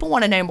so if people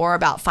want to know more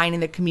about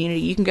finding the community,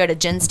 you can go to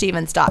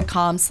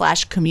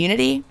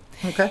jenstevens.com/community.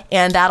 Okay.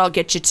 And that'll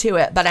get you to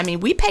it. But I mean,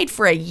 we paid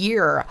for a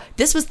year.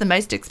 This was the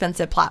most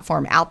expensive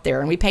platform out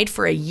there. And we paid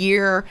for a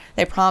year.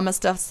 They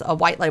promised us a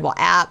white label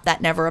app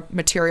that never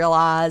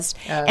materialized.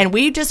 And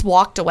we just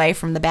walked away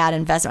from the bad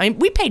investment. I mean,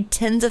 we paid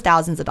tens of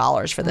thousands of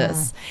dollars for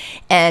this.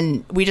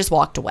 And we just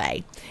walked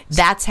away.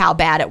 That's how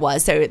bad it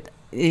was. So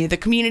the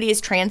community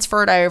is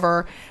transferred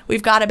over.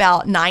 We've got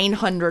about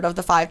 900 of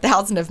the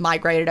 5,000 have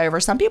migrated over.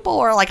 Some people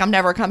are like, I'm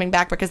never coming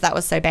back because that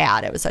was so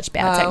bad. It was such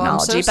bad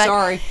technology. I'm so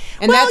sorry.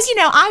 And well,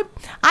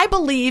 I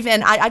believe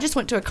in, I just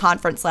went to a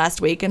conference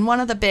last week, and one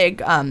of the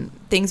big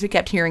things we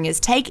kept hearing is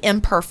take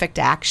imperfect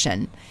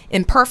action.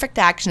 Imperfect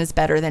action is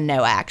better than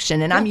no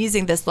action. And I'm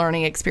using this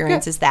learning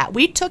experience as that.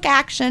 We took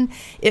action.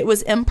 It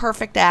was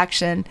imperfect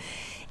action.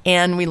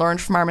 And we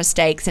learned from our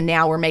mistakes, and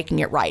now we're making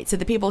it right. So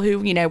the people who,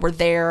 were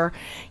there,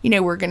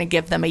 we're going to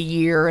give them a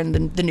year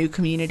in the new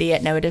community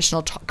at no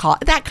additional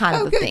cost, that kind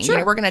of a thing.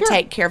 Sure, we're going to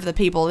take care of the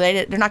people.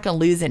 They're not going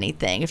to lose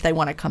anything if they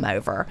want to come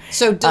over.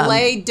 So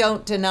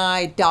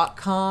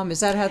delaydon'tdeny.com, is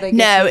that how they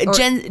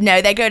get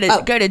No, they go to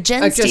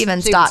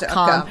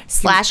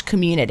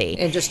jenstevens.com/community.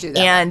 And just do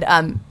that.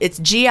 And it's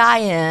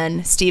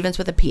GIN, Stevens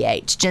with a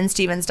PH,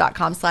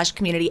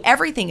 jenstevens.com/community.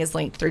 Everything is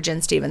linked through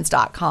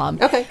jenstevens.com.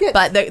 Okay, good.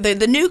 But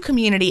the new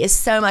community is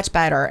so much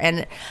better.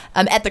 And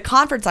at the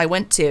conference I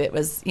went to, it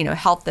was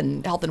health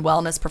and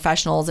wellness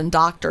professionals and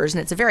doctors,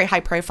 and it's a very high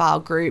profile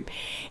group.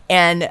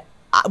 And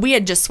we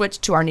had just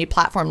switched to our new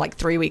platform like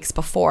 3 weeks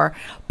before,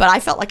 but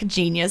I felt like a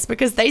genius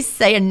because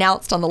they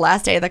announced on the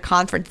last day of the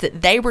conference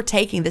that they were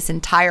taking this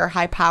entire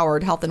high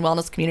powered health and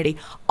wellness community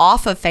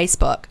off of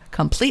Facebook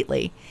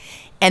completely.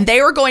 And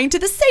they were going to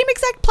the same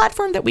exact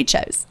platform that we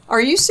chose.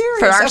 Are you serious?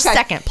 For our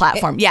second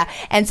platform, yeah.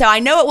 And so I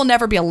know it will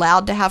never be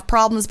allowed to have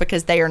problems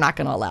because they are not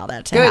going to allow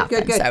that to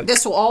happen. Good. So,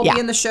 this will all be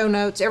in the show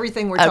notes.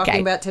 Everything we're talking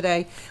about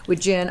today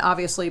with Jen,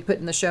 obviously put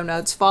in the show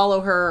notes.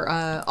 Follow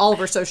her, all of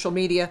her social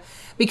media,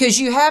 because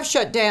you have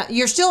shut down.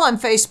 You're still on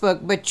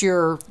Facebook, but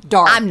you're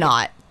dark. I'm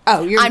not.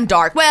 Oh, I'm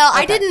dark. Well,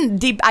 okay.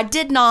 I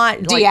did not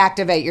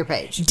deactivate your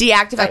page.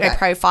 Deactivate my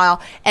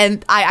profile,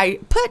 and I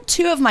put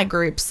 2 of my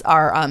groups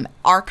are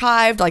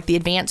archived, like the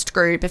advanced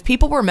group. If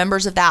people were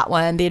members of that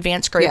one, the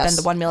advanced group and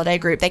the 1 meal a day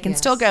group, they can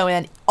still go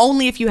in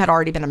only if you had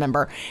already been a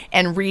member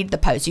and read the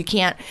post. You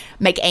can't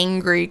make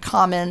angry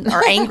comment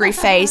or angry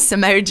face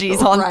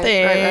emojis on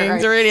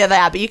things or any of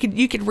that. But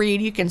you could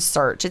read, you can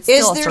search. It's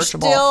still searchable. Is there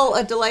still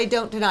a Delay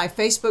Don't Deny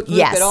Facebook group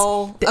at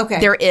all? Okay,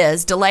 there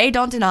is Delay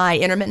Don't Deny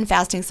Intermittent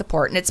Fasting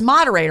Support, and it's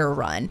moderator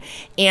run.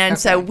 And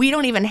so we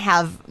don't even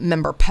have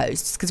member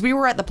posts because we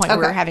were at the point where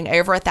we were having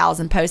over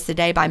 1,000 posts a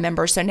day by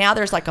members. So now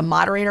there's like a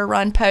moderator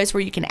run post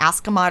where you can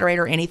ask a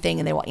moderator anything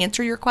and they will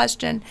answer your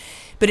question.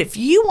 But if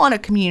you want a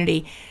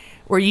community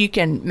where you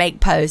can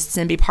make posts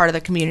and be part of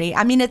the community,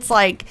 I mean, it's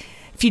like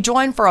if you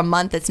join for a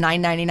month, it's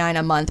 $9.99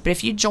 a month. But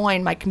if you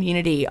join my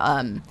community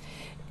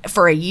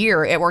for a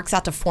year, it works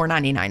out to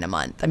 $4.99 a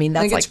month. I mean,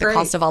 that's like the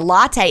cost of a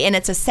latte, and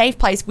it's a safe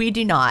place. We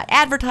do not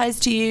advertise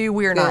to you.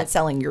 We're not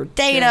selling your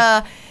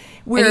data.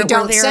 You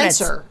don't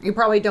censor. You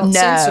probably don't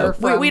censor.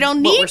 We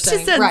don't need to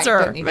censor. Right,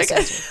 don't need to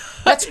censor.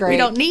 That's great. We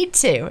don't need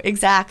to.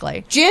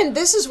 Exactly. Jen,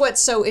 this is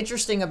what's so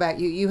interesting about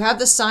you. You have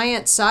the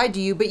science side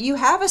to you, but you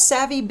have a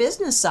savvy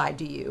business side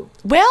to you.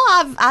 Well,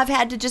 I've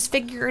had to just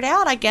figure it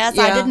out, I guess.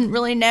 I didn't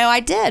really know I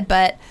did,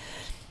 but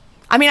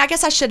I mean, I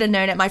guess I should have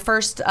known it. My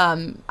first,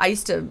 I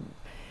used to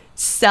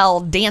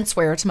sell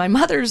dancewear to my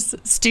mother's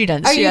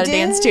students. She had a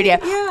dance studio.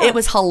 Yeah. It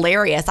was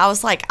hilarious. I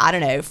was like, I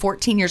don't know,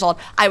 14 years old.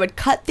 I would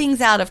cut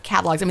things out of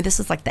catalogs. I mean, this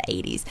was like the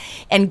 80s,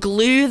 and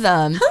glue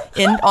them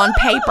on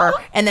paper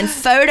and then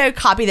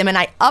photocopy them. And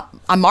I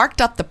marked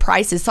up the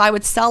prices. So I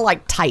would sell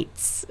like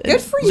tights.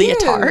 Good for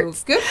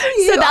leotards. Good for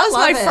you. So that was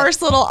my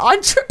first little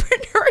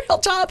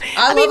entrepreneurial job.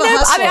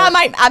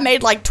 I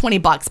made like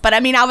 $20, but I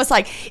mean, I was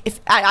like, if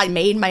I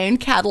made my own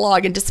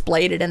catalog and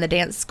displayed it in the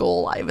dance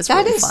school, it was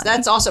really fun.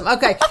 That's awesome.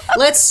 Okay.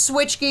 Let's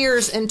switch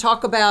gears and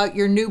talk about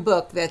your new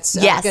book that's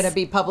going to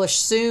be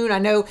published soon. I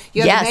know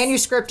you have a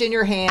manuscript in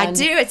your hand. I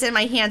do. It's in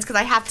my hands because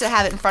I have to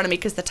have it in front of me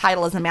because the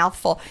title is a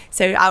mouthful.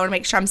 So I want to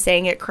make sure I'm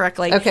saying it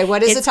correctly. Okay,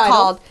 what is the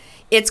title?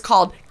 It's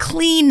called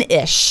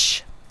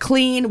Clean-ish.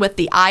 Clean with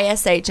the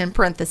ISH in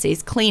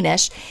parentheses,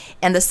 Clean-ish.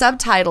 And the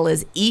subtitle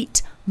is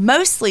Eat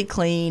Mostly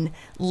Clean,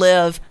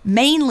 Live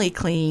Mainly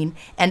Clean,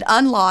 and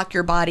Unlock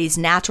Your Body's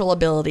Natural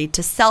Ability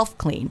to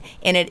Self-Clean.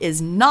 And it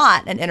is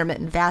not an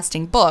intermittent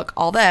fasting book,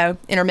 although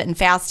intermittent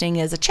fasting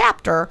is a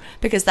chapter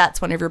because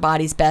that's one of your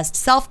body's best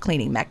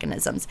self-cleaning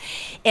mechanisms.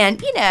 And,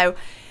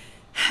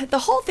 the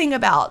whole thing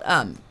about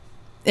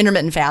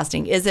intermittent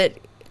fasting is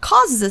it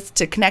causes us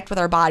to connect with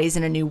our bodies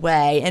in a new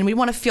way, and we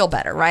want to feel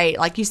better, right?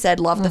 Like you said,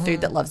 love the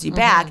food that loves you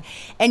back.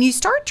 And you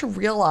start to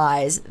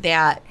realize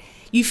that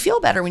you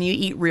feel better when you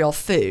eat real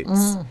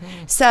foods.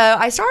 So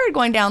I started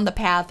going down the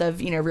path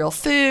of, real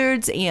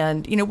foods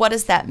and, what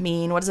does that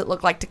mean? What does it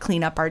look like to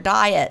clean up our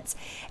diets?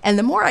 And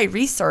the more I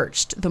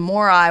researched, the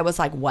more I was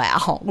like,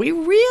 wow, we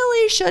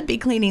really should be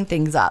cleaning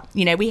things up.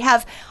 We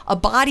have a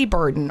body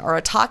burden or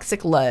a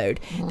toxic load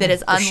that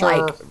is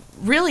unlike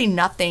really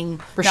nothing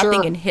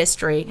in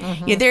history.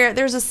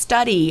 There's a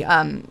study,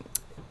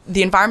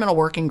 the Environmental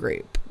Working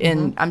Group,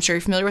 and I'm sure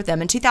you're familiar with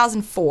them. In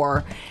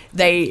 2004,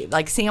 they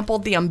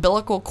sampled the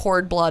umbilical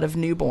cord blood of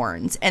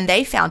newborns, and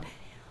they found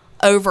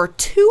over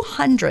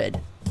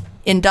 200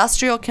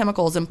 industrial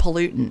chemicals and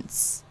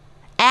pollutants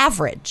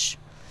average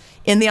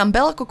in the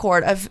umbilical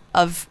cord of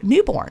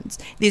newborns.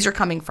 These are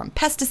coming from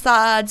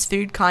pesticides,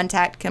 food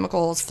contact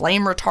chemicals,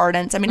 flame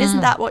retardants. I mean,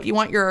 isn't that what you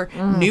want your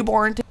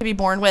newborn to be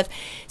born with?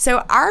 So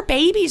our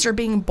babies are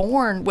being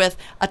born with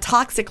a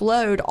toxic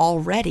load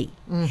already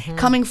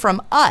coming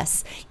from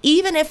us.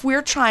 Even if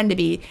we're trying to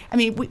be, I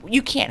mean,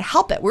 you can't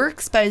help it. We're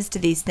exposed to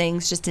these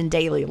things just in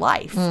daily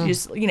life,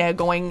 just,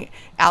 going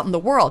out in the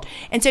world.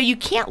 And so you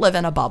can't live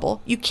in a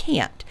bubble. You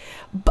can't.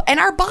 And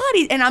our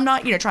bodies, and I'm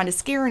not, trying to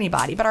scare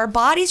anybody, but our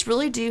bodies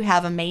really do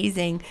have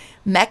amazing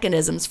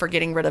mechanisms for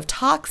getting rid of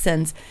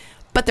toxins,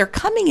 but they're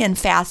coming in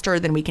faster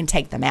than we can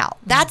take them out.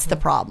 That's the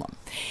problem.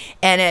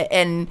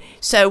 And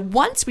so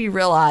once we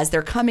realize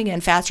they're coming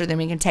in faster than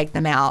we can take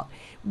them out,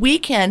 we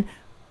can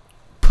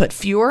put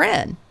fewer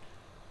in.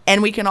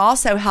 And we can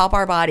also help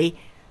our body,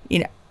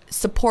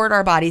 support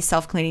our body's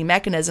self-cleaning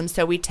mechanisms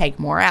so we take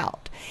more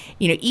out.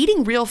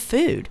 Eating real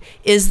food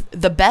is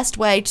the best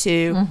way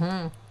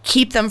to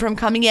keep them from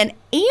coming in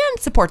and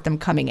support them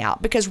coming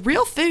out, because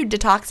real food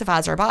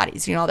detoxifies our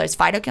bodies. All those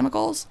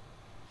phytochemicals.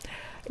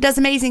 It does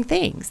amazing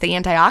things. The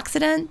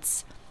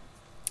antioxidants,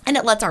 and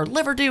it lets our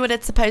liver do what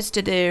it's supposed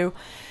to do.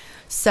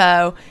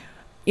 So,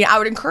 I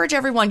would encourage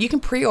everyone, you can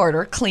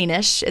pre-order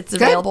Cleanish. It's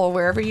available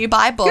wherever you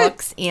buy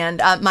books. Good.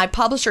 And my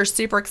publisher's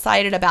super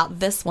excited about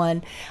this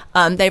one.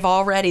 They've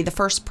already, the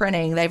first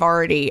printing, they've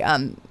already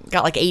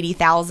got like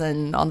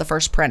 80,000 on the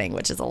first printing,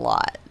 which is a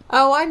lot.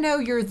 Oh, I know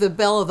you're the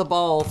belle of the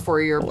ball for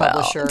your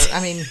publisher.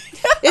 I mean,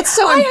 it's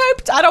so...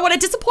 I don't want to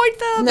disappoint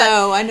them.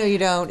 No, I know you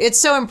don't. It's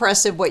so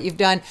impressive what you've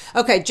done.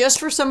 Okay,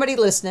 just for somebody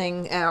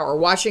listening or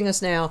watching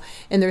us now,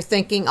 and they're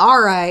thinking, all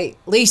right,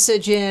 Lisa,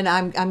 Jen,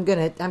 I'm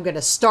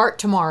gonna start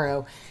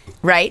tomorrow.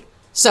 Right.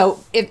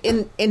 So,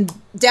 and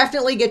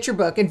definitely get your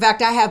book. In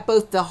fact, I have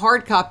both the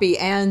hard copy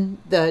and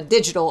the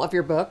digital of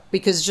your book,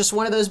 because it's just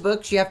one of those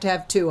books you have to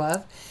have two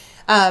of.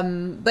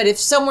 But if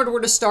someone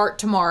were to start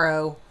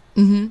tomorrow...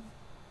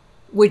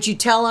 Would you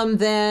tell them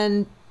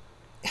then,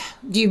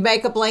 do you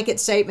make a blanket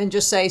statement,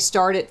 just say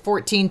start at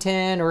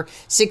 14:10 or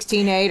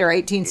 16:8 or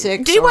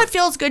 18:6? Do what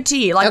feels good to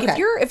you. Like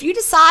if you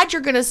decide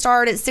you're going to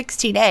start at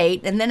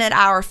 16:8 and then at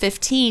hour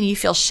 15 you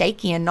feel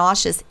shaky and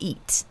nauseous,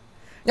 eat.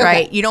 Okay.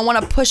 Right? You don't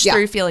want to push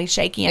through feeling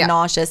shaky and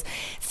nauseous.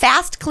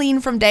 Fast, clean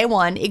from day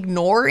one.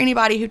 Ignore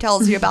anybody who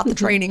tells you about the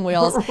training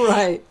wheels.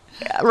 Right.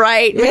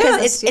 Right,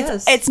 because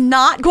it's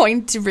not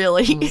going to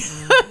really,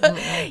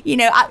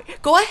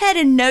 go ahead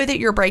and know that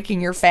you're breaking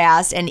your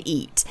fast and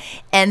eat.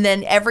 And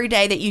then every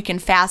day that you can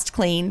fast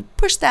clean,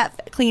 push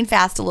that clean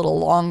fast a little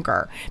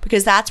longer,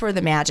 because that's where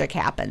the magic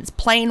happens.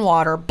 Plain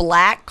water,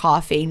 black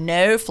coffee,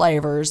 no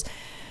flavors,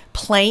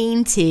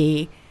 plain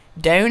tea.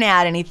 Don't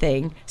add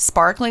anything.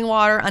 Sparkling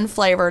water,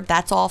 unflavored,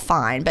 that's all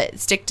fine. But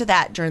stick to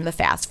that during the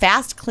fast.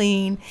 Fast,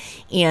 clean,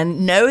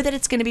 and know that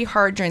it's going to be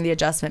hard during the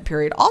adjustment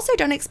period. Also,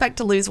 don't expect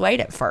to lose weight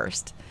at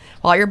first.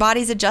 While your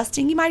body's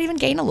adjusting, you might even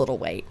gain a little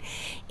weight.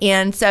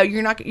 And so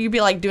you'd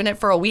be like doing it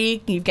for a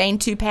week, and you've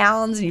gained 2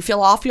 pounds, and you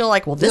feel off. You're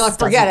like, well, this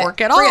doesn't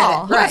work at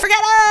all. Forget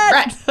it.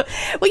 Right.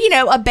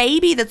 Well, a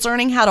baby that's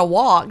learning how to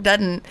walk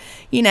doesn't,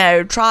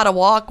 try to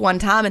walk one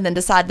time and then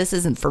decide this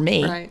isn't for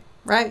me.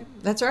 Right.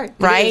 That's right.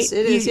 Right. It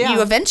is.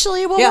 You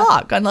eventually will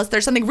walk, unless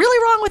there's something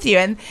really wrong with you.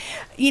 And,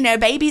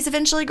 babies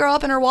eventually grow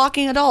up and are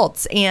walking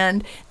adults.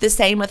 And the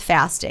same with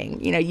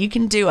fasting. You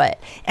can do it.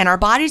 And our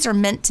bodies are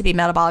meant to be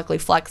metabolically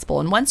flexible.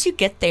 And once you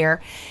get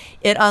there,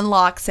 it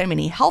unlocks so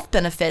many health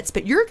benefits,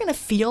 but you're going to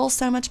feel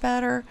so much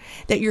better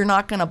that you're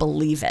not going to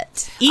believe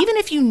it, even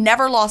if you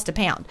never lost a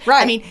pound.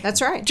 Right. I mean,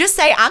 that's right. Just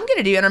say, I'm going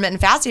to do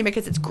intermittent fasting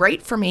because it's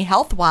great for me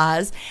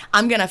health-wise.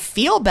 I'm going to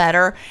feel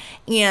better,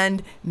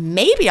 and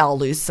maybe I'll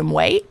lose some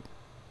weight.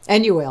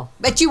 And you will.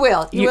 But you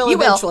will. You will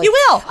eventually. You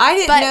will. I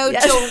didn't know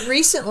till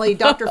recently,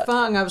 Dr.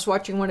 Fung, I was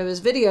watching one of his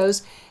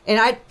videos,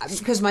 and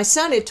because my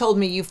son had told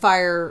me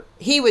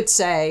he would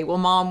say, well,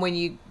 Mom, when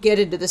you get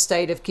into the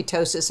state of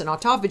ketosis and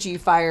autophagy, you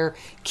fire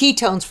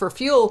ketones for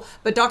fuel.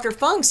 But Dr.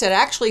 Fung said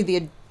actually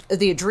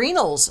the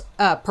adrenals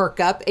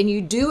perk up, and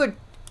you do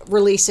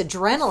release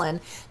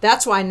adrenaline.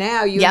 That's why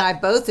now you and I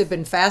both have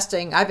been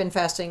fasting. I've been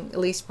fasting at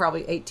least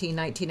probably 18,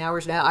 19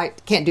 hours now. I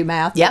can't do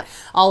math. Yep.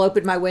 I'll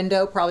open my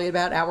window probably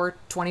about hour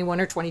 21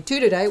 or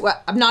 22 today.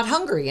 Well, I'm not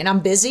hungry and I'm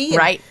busy.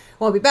 And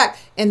won't be back.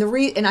 And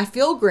and I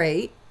feel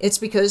great. It's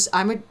because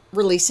I'm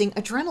releasing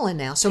adrenaline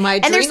now. So my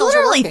adrenals are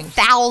literally working.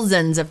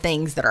 Thousands of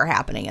things that are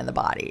happening in the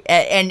body.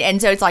 And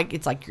so it's like the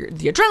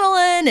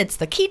adrenaline, it's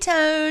the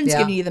ketones,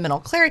 giving you the mental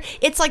clarity.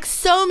 It's like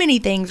so many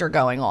things are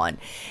going on.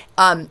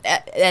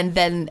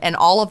 And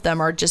all of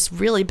them are just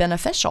really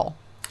beneficial.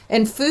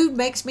 And food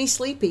makes me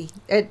sleepy.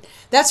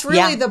 That's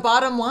really the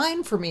bottom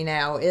line for me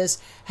now,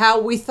 is how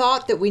we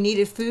thought that we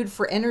needed food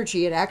for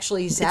energy. It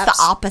actually zaps. It's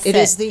the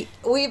opposite.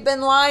 We've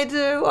been lied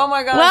to. Oh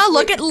my gosh. Well,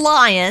 look at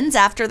lions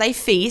after they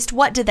feast.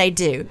 What do?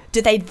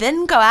 Do they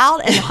then go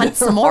out and hunt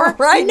some more?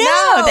 Right.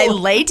 No, they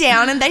lay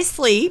down and they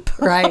sleep.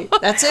 Right.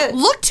 That's it.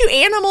 Look to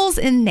animals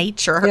in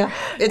nature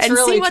it's and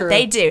really see what true.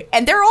 they do.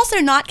 And they're also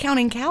not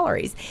counting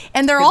calories.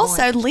 And they're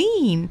also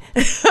lean.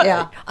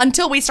 Yeah.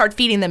 Until we start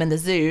feeding them in the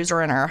zoos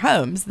or in our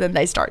homes. then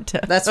they start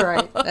to. That's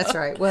right. That's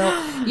right.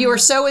 Well, you are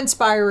so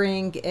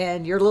inspiring,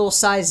 and your little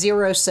size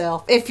 0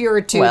 self. If you're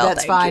a 2,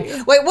 that's fine.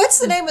 You. Wait, what's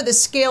the name of the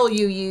scale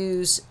you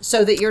use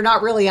so that you're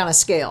not really on a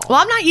scale? Well,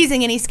 I'm not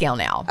using any scale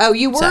now. Oh,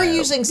 you were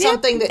using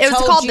something that it was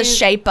told called you... the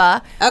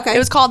Shaper. Okay. It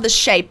was called the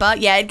Shaper.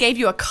 Yeah, it gave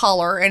you a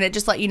color, and it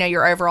just let you know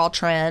your overall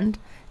trend.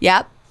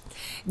 Yep.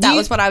 That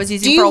was what I was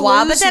using for a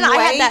while. But then I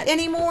had that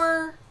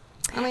anymore.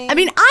 I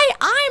mean,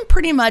 I'm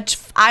pretty much,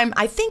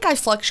 I think I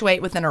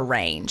fluctuate within a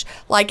range.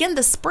 Like in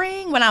the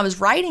spring when I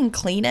was writing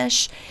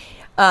Cleanish,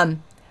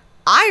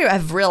 I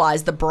have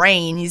realized the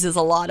brain uses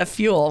a lot of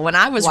fuel. When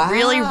I was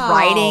really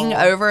writing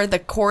over the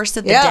course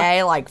of the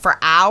day, like for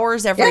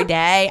hours every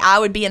day, I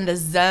would be in the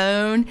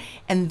zone,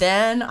 and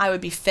then I would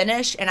be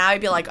finished, and I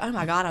would be like, oh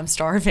my God, I'm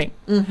starving.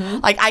 Mm-hmm.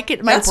 Like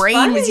my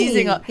brain was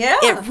using,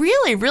 it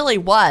really, really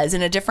was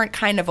in a different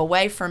kind of a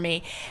way for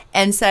me.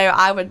 And so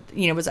I would,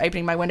 was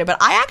opening my window, but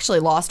I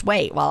actually lost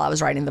weight while I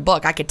was writing the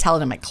book. I could tell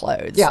it in my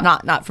clothes,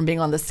 not from being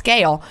on the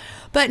scale.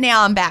 But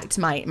now I'm back to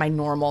my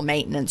normal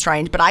maintenance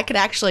range. But I could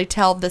actually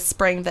tell this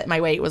spring that my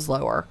weight was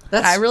lower.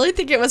 I really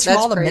think it was from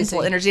all the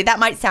mental energy. That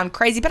might sound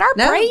crazy, but our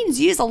brains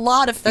use a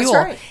lot of fuel.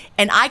 That's right.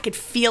 And I could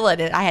feel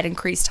it. I had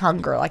increased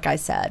hunger, like I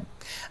said.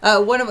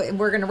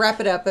 We're going to wrap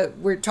it up, but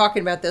we're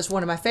talking about this.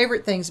 One of my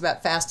favorite things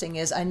about fasting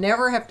is I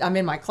never have to, I'm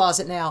in my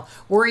closet now,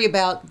 worry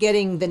about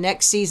getting the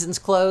next season's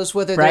clothes,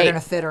 whether they're going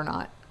to fit or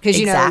not. Because,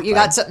 you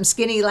got something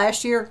skinny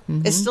last year.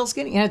 Mm-hmm. It's still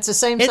skinny. And it's the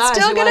same size it's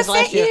still it was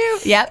last year. You.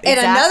 Yep, and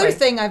another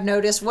thing I've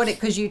noticed,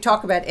 because you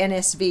talk about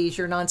NSVs,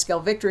 your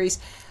non-scale victories,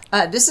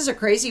 this is a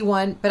crazy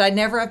one, but I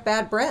never have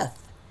bad breath.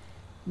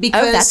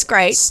 Because that's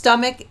great.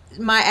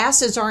 My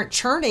acids aren't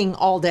churning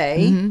all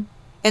day. Mm-hmm.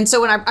 And so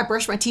when I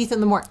brush my teeth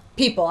in the morning,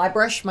 I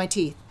brush my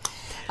teeth.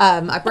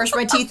 I brush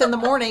my teeth in the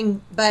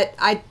morning, but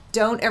I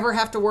don't ever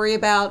have to worry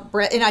about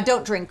breath. And I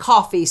don't drink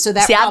coffee, so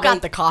that I've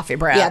got the coffee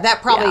breath. Yeah,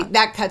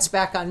 that cuts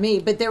back on me.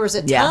 But there was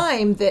a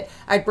time that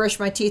I'd brush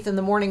my teeth in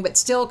the morning, but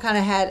still kind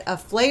of had a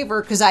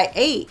flavor because I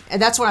ate. And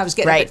that's when I was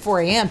getting up at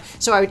 4 a.m.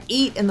 So I would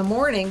eat in the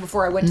morning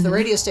before I went to the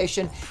radio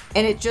station.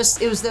 And it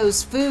was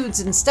those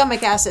foods and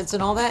stomach acids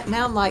and all that.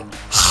 Now I'm like,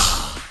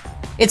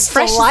 it's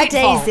fresh delightful.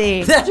 As a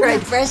daisy. That's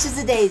right, fresh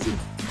as a daisy.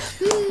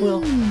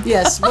 Well,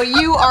 yes. Well,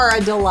 you are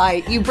a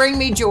delight. You bring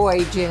me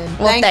joy, Jen.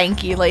 Well,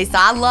 thank you, Lisa.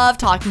 I love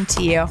talking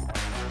to you.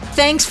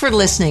 Thanks for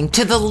listening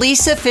to the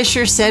Lisa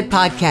Fisher Said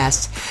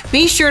podcast.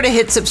 Be sure to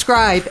hit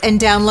subscribe and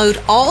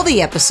download all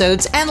the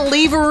episodes and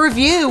leave a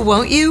review,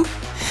 won't you?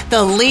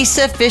 The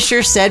Lisa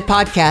Fisher Said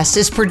podcast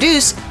is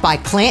produced by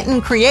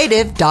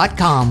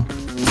ClantonCreative.com.